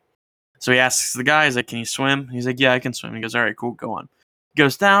this ride. So he asks the guy, he's like, can you swim? He's like, yeah, I can swim. He goes, all right, cool, go on. He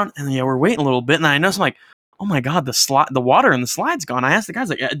goes down, and we're waiting a little bit, and I notice, I'm like, oh my God, the water in the slide's gone. I asked the guys,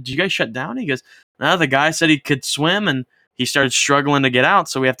 like, did you guys shut down? He goes, no, the guy said he could swim, and he started struggling to get out,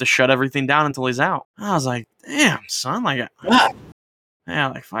 so we have to shut everything down until he's out. I was like, damn, son, like, yeah,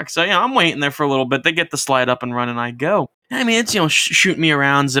 like, fuck. So, I'm waiting there for a little bit. They get the slide up and running, I go. I mean, it's, shooting me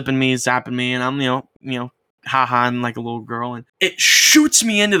around, zipping me, zapping me, and I'm, ha-haing like a little girl, and it shoots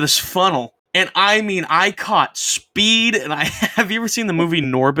me into this funnel. And I mean, I caught speed, and have you ever seen the movie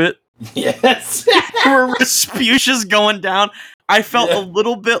Norbit? Yes. where Rasputia's going down. I felt a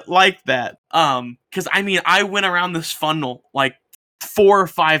little bit like that. Because I mean, I went around this funnel like 4 or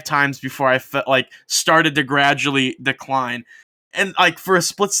 5 times before I felt like started to gradually decline. And like for a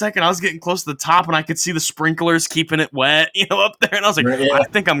split second, I was getting close to the top, and I could see the sprinklers keeping it wet, up there. And I was like, I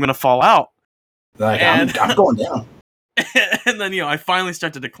think I'm gonna fall out. Like I'm going down. And then I finally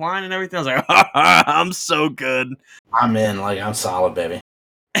start to decline and everything. I was like, I'm so good. I'm in. Like I'm solid, baby.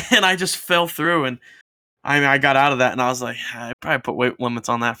 And I just fell through, and I got out of that, and I was like, I probably put weight limits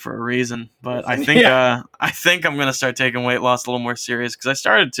on that for a reason. But I think I'm gonna start taking weight loss a little more serious, because I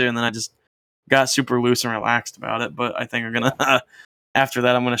started to, and then I just got super loose and relaxed about it. But I think I'm gonna after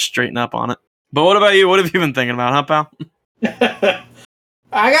that, I'm gonna straighten up on it. But what about you? What have you been thinking about, huh, pal?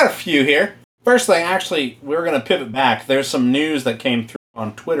 I got a few here. First thing, actually, we're gonna pivot back. There's some news that came through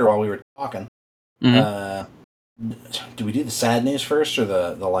on Twitter while we were talking. Mm-hmm. Do we do the sad news first or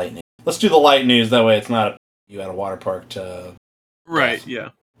the light news? Let's do the light news. That way, it's not you at a water park to. Right. Yeah.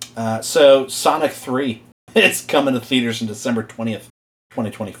 So Sonic 3 is coming to theaters on December 20th,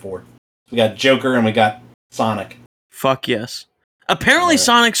 2024. We got Joker and we got Sonic. Fuck yes. Apparently,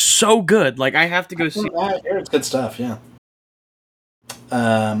 Sonic's so good. Like, I have to go see. I hear it's good stuff. Yeah.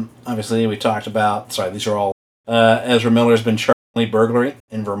 Obviously, we talked about. Sorry, these are all. Ezra Miller's been charged with burglary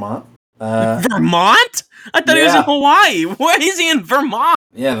in Vermont. Vermont? I thought he was in Hawaii. Why is he in Vermont?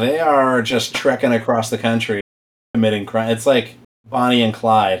 Yeah, they are just trekking across the country, committing crime. It's like Bonnie and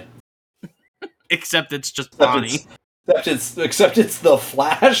Clyde. Except it's just Bonnie. Except it's the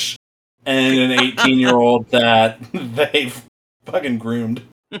Flash and an 18-year-old that they've fucking groomed.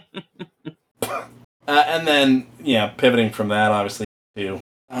 And then, pivoting from that, obviously, too.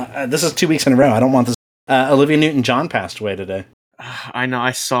 This is 2 weeks in a row. I don't want this. Olivia Newton-John passed away today. I know.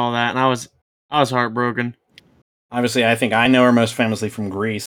 I saw that, and I was heartbroken. Obviously, I think I know her most famously from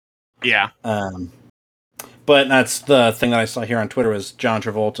Grease. Yeah. But that's the thing that I saw here on Twitter was John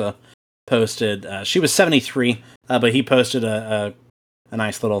Travolta posted. She was 73, but he posted a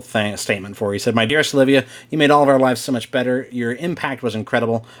nice little statement for her. He said, "My dearest Olivia, you made all of our lives so much better. Your impact was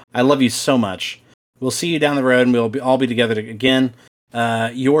incredible. I love you so much. We'll see you down the road, and we'll all be together again.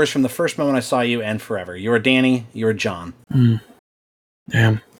 Yours from the first moment I saw you and forever. You're Danny. You're John."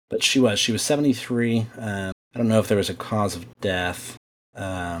 Damn. But she was 73. I don't know if there was a cause of death.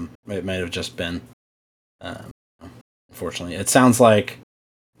 It might have just been. Unfortunately, it sounds like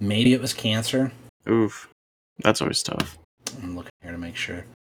maybe it was cancer. Oof, that's always tough. I'm looking here to make sure.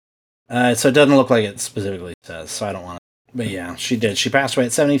 So it doesn't look like it specifically says. So I don't want to. But yeah, she did. She passed away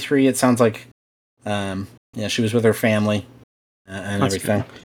at 73. It sounds like, she was with her family and that's everything.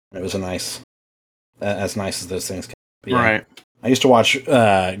 Good. It was as nice as those things can be. Right. I used to watch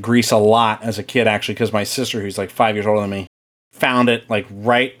Grease a lot as a kid, actually, because my sister, who's like 5 years older than me, found it like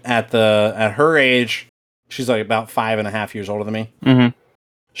right at her age. She's like about 5.5 years older than me. Mm-hmm.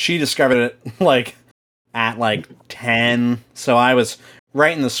 She discovered it like at like 10, so I was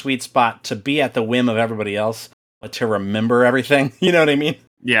right in the sweet spot to be at the whim of everybody else, but to remember everything. You know what I mean?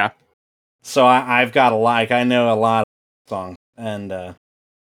 Yeah. So I've got I know a lot of songs, and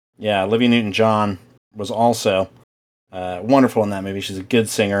Olivia Newton-John was also. Wonderful in that movie. She's a good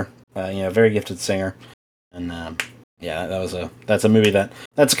singer, very gifted singer, and that's a movie that's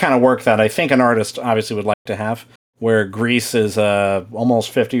the kind of work that I think an artist obviously would like to have. Where Grease is a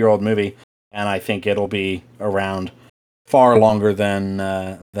almost 50-year-old movie, and I think it'll be around far longer than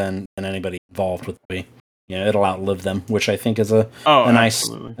anybody involved with the movie. It'll outlive them, which I think is a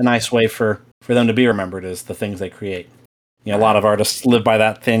nice way for them to be remembered is the things they create. A lot of artists live by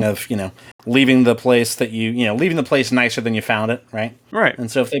that thing of, leaving the place that leaving the place nicer than you found it, right? Right.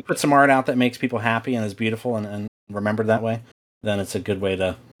 And so if they put some art out that makes people happy and is beautiful and remembered that way, then it's a good way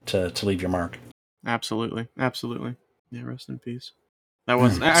to leave your mark. Absolutely. Absolutely. Yeah, rest in peace. That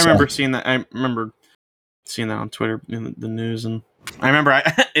was, I remember seeing that. I remember seeing that on Twitter in the news, and I remember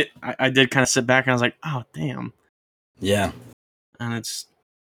I did kind of sit back and I was like, oh, damn. Yeah. And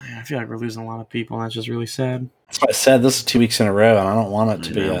I feel like we're losing a lot of people, and that's just really sad. That's why I said this is 2 weeks in a row, and I don't want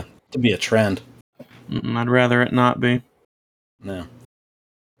it to be a trend. I'd rather it not be. No.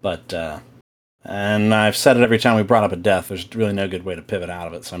 But, and I've said it every time we brought up a death, there's really no good way to pivot out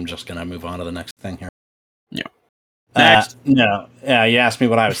of it, so I'm just going to move on to the next thing here. Yeah. Next. No. Yeah, you asked me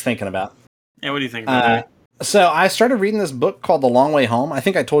what I was thinking about. Yeah, what do you think about that? So I started reading this book called The Long Way Home. I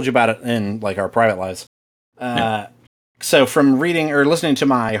think I told you about it in, like, our private lives. So from reading or listening to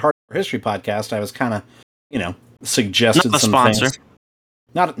my Hardcore History podcast, I was kind of, suggested some things.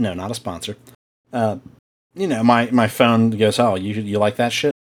 Not a sponsor. My phone goes, oh, you like that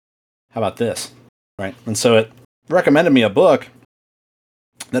shit? How about this? Right. And so it recommended me a book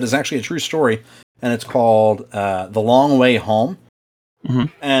that is actually a true story, and it's called The Long Way Home.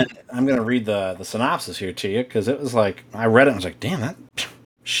 Mm-hmm. And I'm going to read the synopsis here to you, because it was like, I read it and I was like, damn, that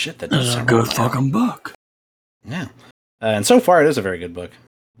does sound good fucking book. Yeah. And so far, it is a very good book.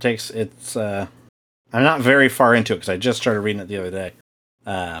 I'm not very far into it, because I just started reading it the other day.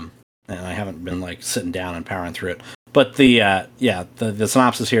 And I haven't been like sitting down and powering through it. But the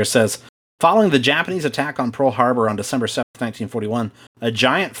synopsis here says, following the Japanese attack on Pearl Harbor on December 7th, 1941, a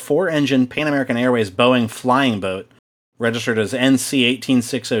giant 4-engine Pan American Airways Boeing flying boat, registered as NC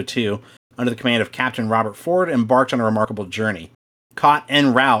 18602, under the command of Captain Robert Ford, embarked on a remarkable journey. Caught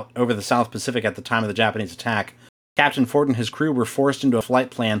en route over the South Pacific at the time of the Japanese attack, Captain Ford and his crew were forced into a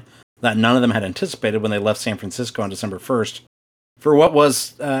flight plan that none of them had anticipated when they left San Francisco on December 1st, for what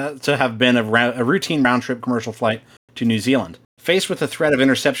was to have been a routine round-trip commercial flight to New Zealand. Faced with the threat of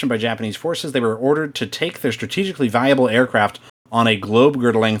interception by Japanese forces, they were ordered to take their strategically valuable aircraft on a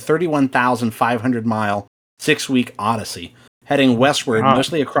globe-girdling 31,500-mile, 6-week odyssey, heading westward,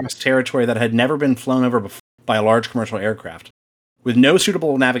 mostly across territory that had never been flown over before by a large commercial aircraft. With no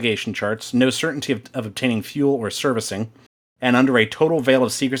suitable navigation charts, no certainty of obtaining fuel or servicing, and under a total veil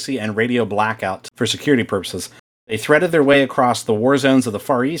of secrecy and radio blackout for security purposes, they threaded their way across the war zones of the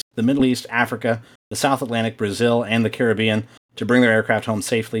Far East, the Middle East, Africa, the South Atlantic, Brazil, and the Caribbean to bring their aircraft home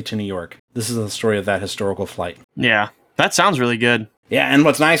safely to New York. This is the story of that historical flight. Yeah, that sounds really good. Yeah, and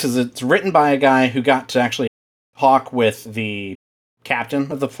what's nice is it's written by a guy who got to actually talk with the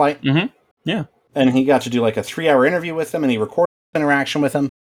captain of the flight. Mm-hmm. Yeah. And he got to do like a 3-hour interview with him, and he recorded interaction with him.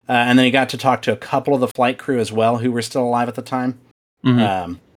 And then he got to talk to a couple of the flight crew as well, who were still alive at the time.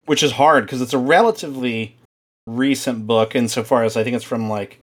 Mm-hmm. Which is hard, because it's a relatively recent book, insofar as I think it's from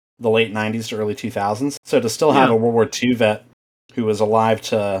like the late 90s to early 2000s. So to still have a World War II vet who was alive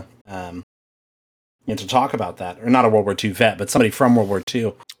to to talk about that, or not a World War II vet, but somebody from World War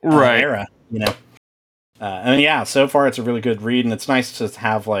II era, so far it's a really good read, and it's nice to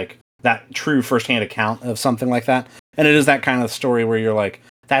have like that true firsthand account of something like that. And it is that kind of story where you're like,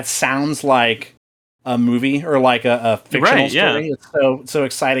 that sounds like a movie or like a fictional story. Yeah. It's so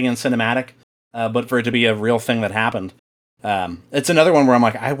exciting and cinematic, but for it to be a real thing that happened. It's another one where I'm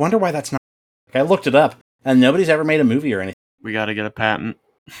like, I wonder why that's not. Like, I looked it up, and nobody's ever made a movie or anything. We got to get a patent.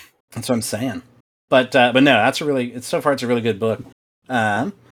 That's what I'm saying. But no, it's a really good book.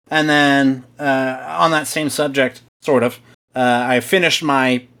 And then on that same subject, sort of, I finished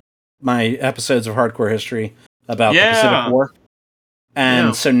my episodes of Hardcore History about the Pacific War,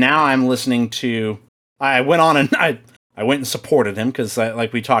 and so now I'm listening to. I went on and I went and supported him, because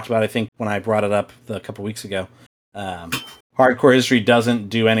like we talked about, I think when I brought it up a couple weeks ago. Hardcore History doesn't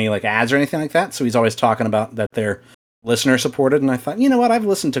do any like ads or anything like that, so he's always talking about that they're listener supported, and I thought, you know what, I've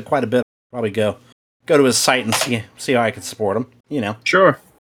listened to quite a bit. I'll probably go to his site and see how I can support him. Sure.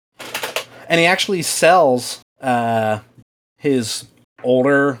 And he actually sells his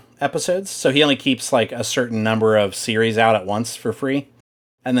older episodes, so he only keeps like a certain number of series out at once for free,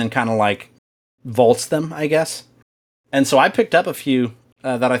 and then kind of like vaults them, I guess. And so I picked up a few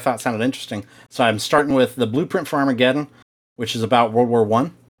that I thought sounded interesting. So I'm starting with The Blueprint for Armageddon, which is about World War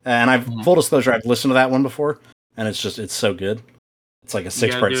I. And full disclosure, I've listened to that one before, and it's so good. It's like a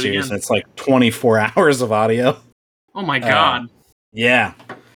 6-part series, and it's like 24 hours of audio. Oh my god. Yeah.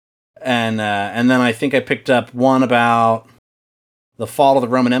 And then I think I picked up one about the fall of the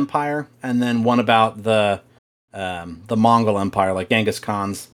Roman Empire, and then one about the Mongol Empire, like Genghis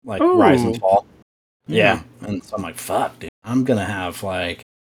Khan's rise and fall. Yeah. And so I'm like, fuck, dude. I'm gonna have like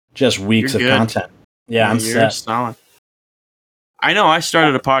just weeks of content. Yeah, I'm set. Solid. I know I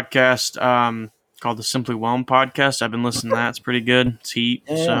started a podcast called the Simply Whelmed Podcast. I've been listening to that. It's pretty good. It's heat.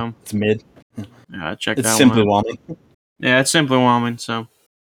 Yeah, so it's mid. Yeah, check that out. It's simply whelming. Yeah, it's simply whelming. So.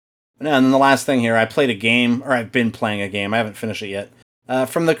 And then the last thing here, I played a game, or I've been playing a game. I haven't finished it yet.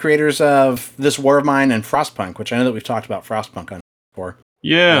 From the creators of This War of Mine and Frostpunk, which I know that we've talked about Frostpunk on before.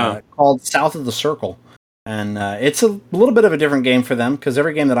 Yeah. Called South of the Circle. And it's a little bit of a different game for them, because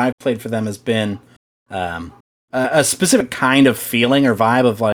every game that I've played for them has been a specific kind of feeling or vibe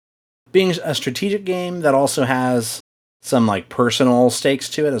of like being a strategic game that also has some like personal stakes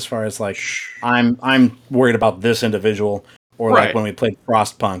to it, as far as like I'm worried about this individual, or like when we played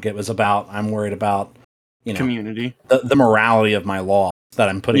Frostpunk, it was about I'm worried about community, the morality of my law that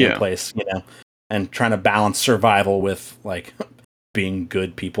I'm putting in place, and trying to balance survival with like being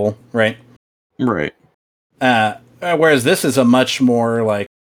good people, right? Right. Whereas this is a much more like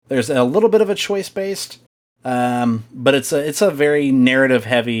there's a little bit of a choice based, but it's a very narrative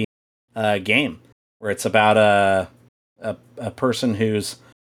heavy game where it's about a person who's,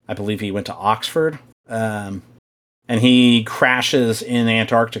 I believe he went to Oxford, and and he crashes in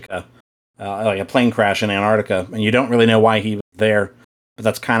Antarctica, like a plane crash in Antarctica, and you don't really know why he was there, but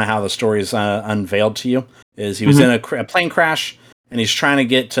that's kind of how the story is unveiled to you. Is he was in a plane crash, and he's trying to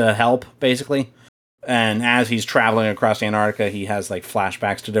get to help, basically. And as he's traveling across Antarctica, he has like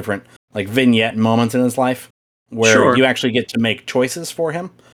flashbacks to different like vignette moments in his life where you actually get to make choices for him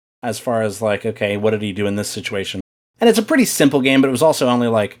as far as like, okay, what did he do in this situation? And it's a pretty simple game, but it was also only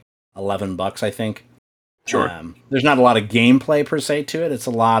like $11, I think. Sure. There's not a lot of gameplay per se to it. It's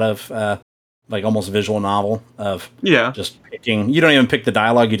a lot of like almost visual novel of just picking. You don't even pick the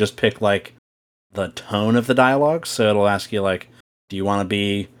dialogue. You just pick like the tone of the dialogue. So it'll ask you like, do you want to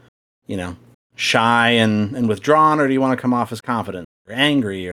be, shy and withdrawn, or do you want to come off as confident or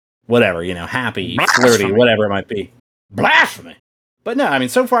angry or whatever, happy, flirty, whatever it might be. Blasphemy! But no, I mean,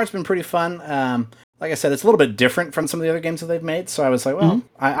 so far it's been pretty fun. Like I said, it's a little bit different from some of the other games that they've made. So I was like, well,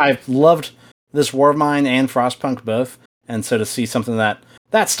 I've loved this War of Mine and Frostpunk both. And so to see something that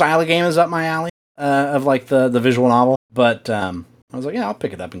style of game is up my alley, of like the visual novel. But I was like, yeah, I'll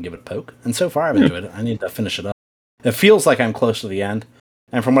pick it up and give it a poke. And so far I've enjoyed it. I need to finish it up. It feels like I'm close to the end.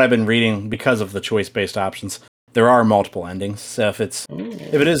 And from what I've been reading, because of the choice-based options, there are multiple endings. So if it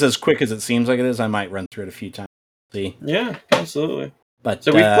is as quick as it seems like it is, I might run through it a few times. See. Yeah, absolutely. But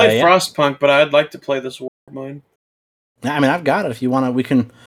so we've played Frostpunk, but I'd like to play this War of Mine. I mean, I've got it. If you want to, we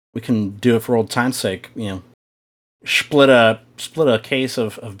can do it for old time's sake. Split a case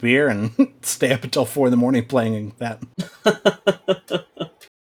of beer and stay up until 4 a.m. playing that.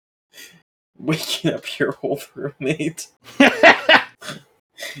 Waking up your old roommate.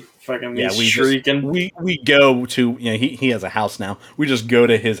 Fucking shrieking. We go to he has a house now. We just go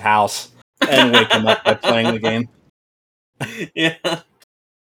to his house and wake him up by playing the game. Yeah.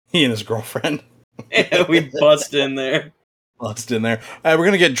 He and his girlfriend. Yeah, we bust in there. We're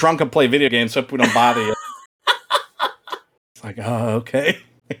gonna get drunk and play video games so we don't bother you. It's like, oh, okay.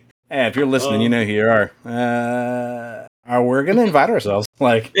 Hey, if you're listening, you know who you are. We're gonna invite ourselves.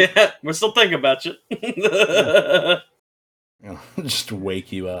 Like, yeah, we're still thinking about you. Just to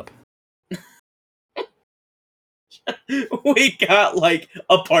wake you up. We got like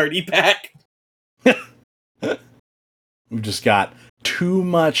a party pack. We've just got too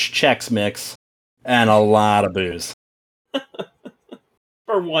much Chex Mix and a lot of booze.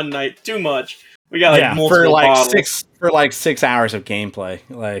 For one night, too much. We got like multiple bottles. For 6 hours of gameplay.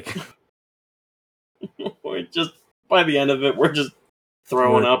 Like, we're just by the end of it, we're just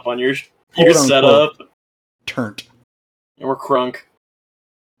throwing up on your setup. Turnt. And we're crunk.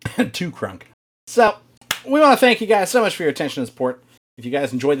 Too crunk. So, we want to thank you guys so much for your attention and support. If you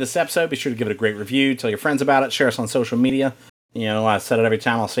guys enjoyed this episode, be sure to give it a great review, tell your friends about it, share us on social media. I said it every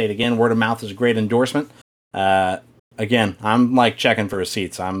time, I'll say it again. Word of mouth is a great endorsement. Again, I'm like checking for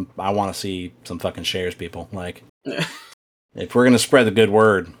receipts. I want to see some fucking shares, people. Like, if we're going to spread the good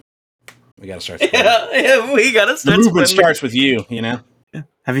word, we got to start spreading. Yeah, we got to start. The movement starts with you,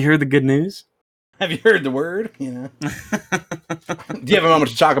 Have you heard the good news? Have you heard the word? Do you have a moment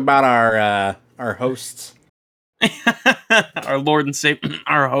to talk about our hosts? Our Lord and Savior,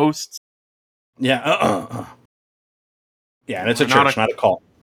 our hosts. Yeah. Yeah, and it's a church, not a cult.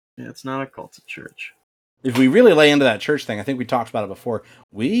 Yeah, it's not a cult, it's a church. If we really lay into that church thing, I think we talked about it before,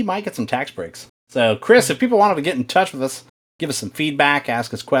 we might get some tax breaks. So, Chris, if people wanted to get in touch with us, give us some feedback,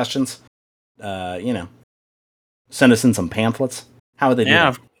 ask us questions, send us in some pamphlets, how would they do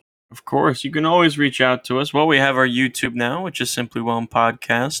that? Of course. You can always reach out to us. Well, we have our YouTube now, which is Simply Whelmed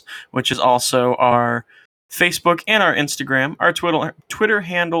Podcast, which is also our Facebook and our Instagram. Our Twitter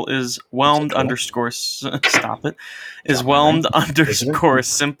handle is whelmed _ stop it. Is whelmed _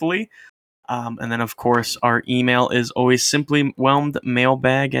 simply. And then, of course, our email is always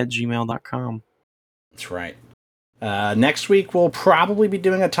simplywhelmedmailbag@gmail.com. That's right. Next week, we'll probably be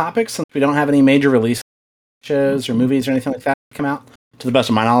doing a topic since we don't have any major release shows or movies or anything like that come out, to the best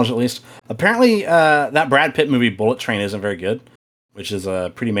of my knowledge, at least. Apparently, that Brad Pitt movie, Bullet Train, isn't very good, which is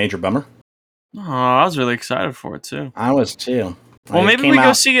a pretty major bummer. Oh, I was really excited for it, too. I was, too. Well, maybe we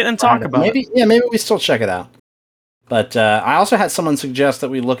go see it and talk about it. Yeah, maybe we still check it out. But I also had someone suggest that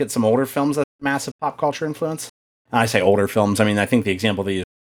we look at some older films that have massive pop culture influence. And I say older films, I mean, I think the example they use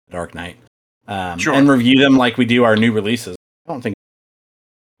is Dark Knight. Sure. And review them like we do our new releases. I don't think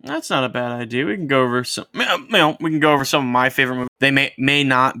that's not a bad idea. We can go over some of my favorite movies. They may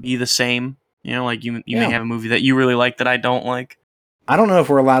not be the same. Like you may have a movie that you really like that I don't like. I don't know if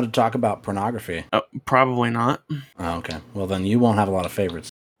we're allowed to talk about pornography. Probably not. Oh, okay. Well, then you won't have a lot of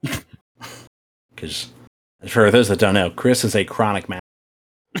favorites. Because, for those that don't know, Chris is a chronic man.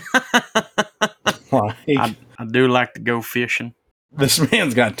 I do like to go fishing. This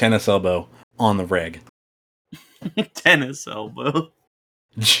man's got tennis elbow on the rig. Tennis elbow.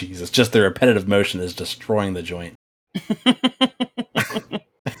 Jesus, just the repetitive motion is destroying the joint.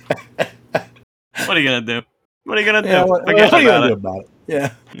 What are you gonna do? What are you gonna do? Yeah, what Forget are you gonna about do it. about it?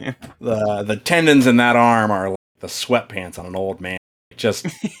 Yeah. Yeah. The tendons in that arm are like the sweatpants on an old man. Just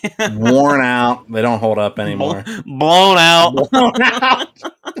worn out. They don't hold up anymore. Blown out. Blown out.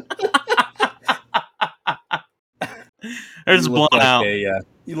 They're just blown out.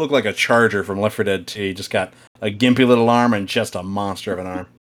 You look like a Charger from Left 4 Dead 2. You just got a gimpy little arm and just a monster of an arm.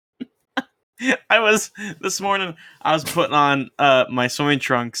 This morning, I was putting on my swimming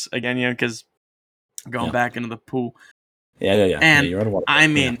trunks again, because going back into the pool. Yeah. And you're out of I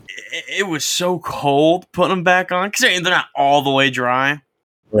mean, it was so cold putting them back on because they're not all the way dry.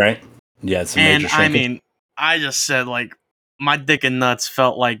 Right. Yeah, it's a major shrinkage. I mean, I just said, like, my dick and nuts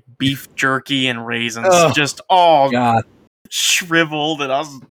felt like beef jerky and raisins, just all shriveled, and I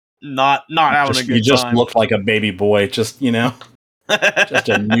was not having a good time. You just looked like a baby boy, just just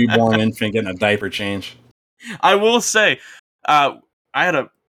a newborn infant getting a diaper change. I will say, I had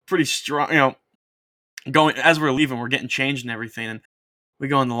a pretty strong, going as we're leaving, we're getting changed and everything, and we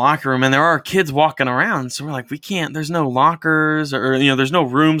go in the locker room, and there are kids walking around, so we're like, we can't. There's no lockers or there's no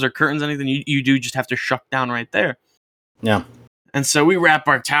rooms or curtains, anything. You do just have to shuck down right there. Yeah. And so we wrap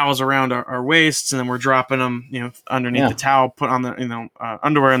our towels around our waists, and then we're dropping them, underneath the towel, put on the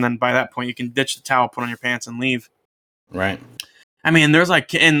underwear, and then by that point you can ditch the towel, put on your pants, and leave. Right. I mean, there's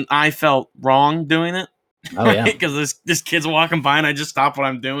and I felt wrong doing it. Oh yeah. Because this kid's walking by, and I just stop what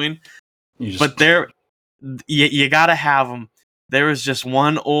I'm doing. But you gotta have them. There was just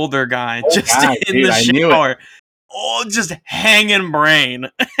one older guy in the shower. Just hanging brain.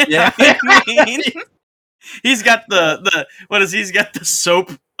 Yeah. I mean, he's got the what is he's got the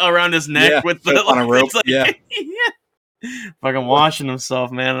soap around his neck with the on a rope. Fucking washing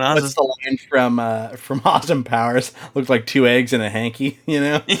himself, man. And What's the line from Austin Powers? Looked like 2 eggs in a hanky,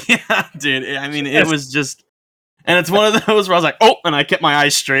 Yeah, dude. I mean, it was just, and it's one of those where I was like, oh, and I kept my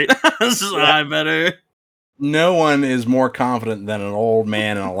eyes straight. I better. No one is more confident than an old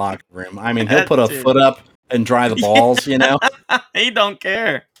man in a locker room. I mean, he'll put a foot up and dry the balls, He don't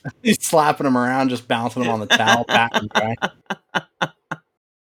care. He's slapping them around, just bouncing them on the towel, patting them dry.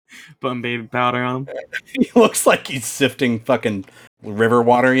 Putting baby powder on him. He looks like he's sifting fucking river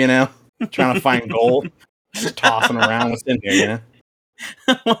water, trying to find gold. Just tossing around what's in here,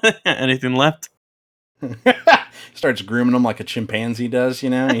 Anything left? Starts grooming them like a chimpanzee does,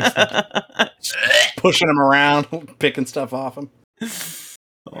 He's pushing them around, picking stuff off him.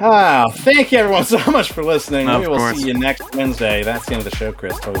 Oh, thank you everyone so much for listening. We will see you next Wednesday. That's the end of the show,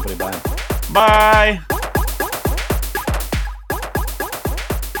 Chris. Tell everybody bye. Bye.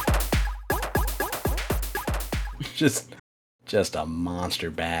 Just a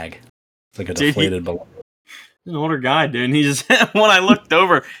monster bag. It's like a deflated balloon. An older guy, dude. And he just, when I looked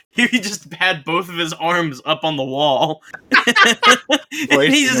over, he just had both of his arms up on the wall.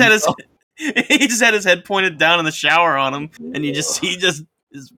 And he just had his head pointed down in the shower on him, and you just see his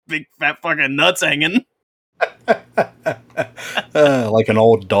big fat fucking nuts hanging. Like an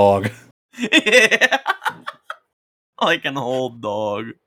old dog. Yeah. Like an old dog.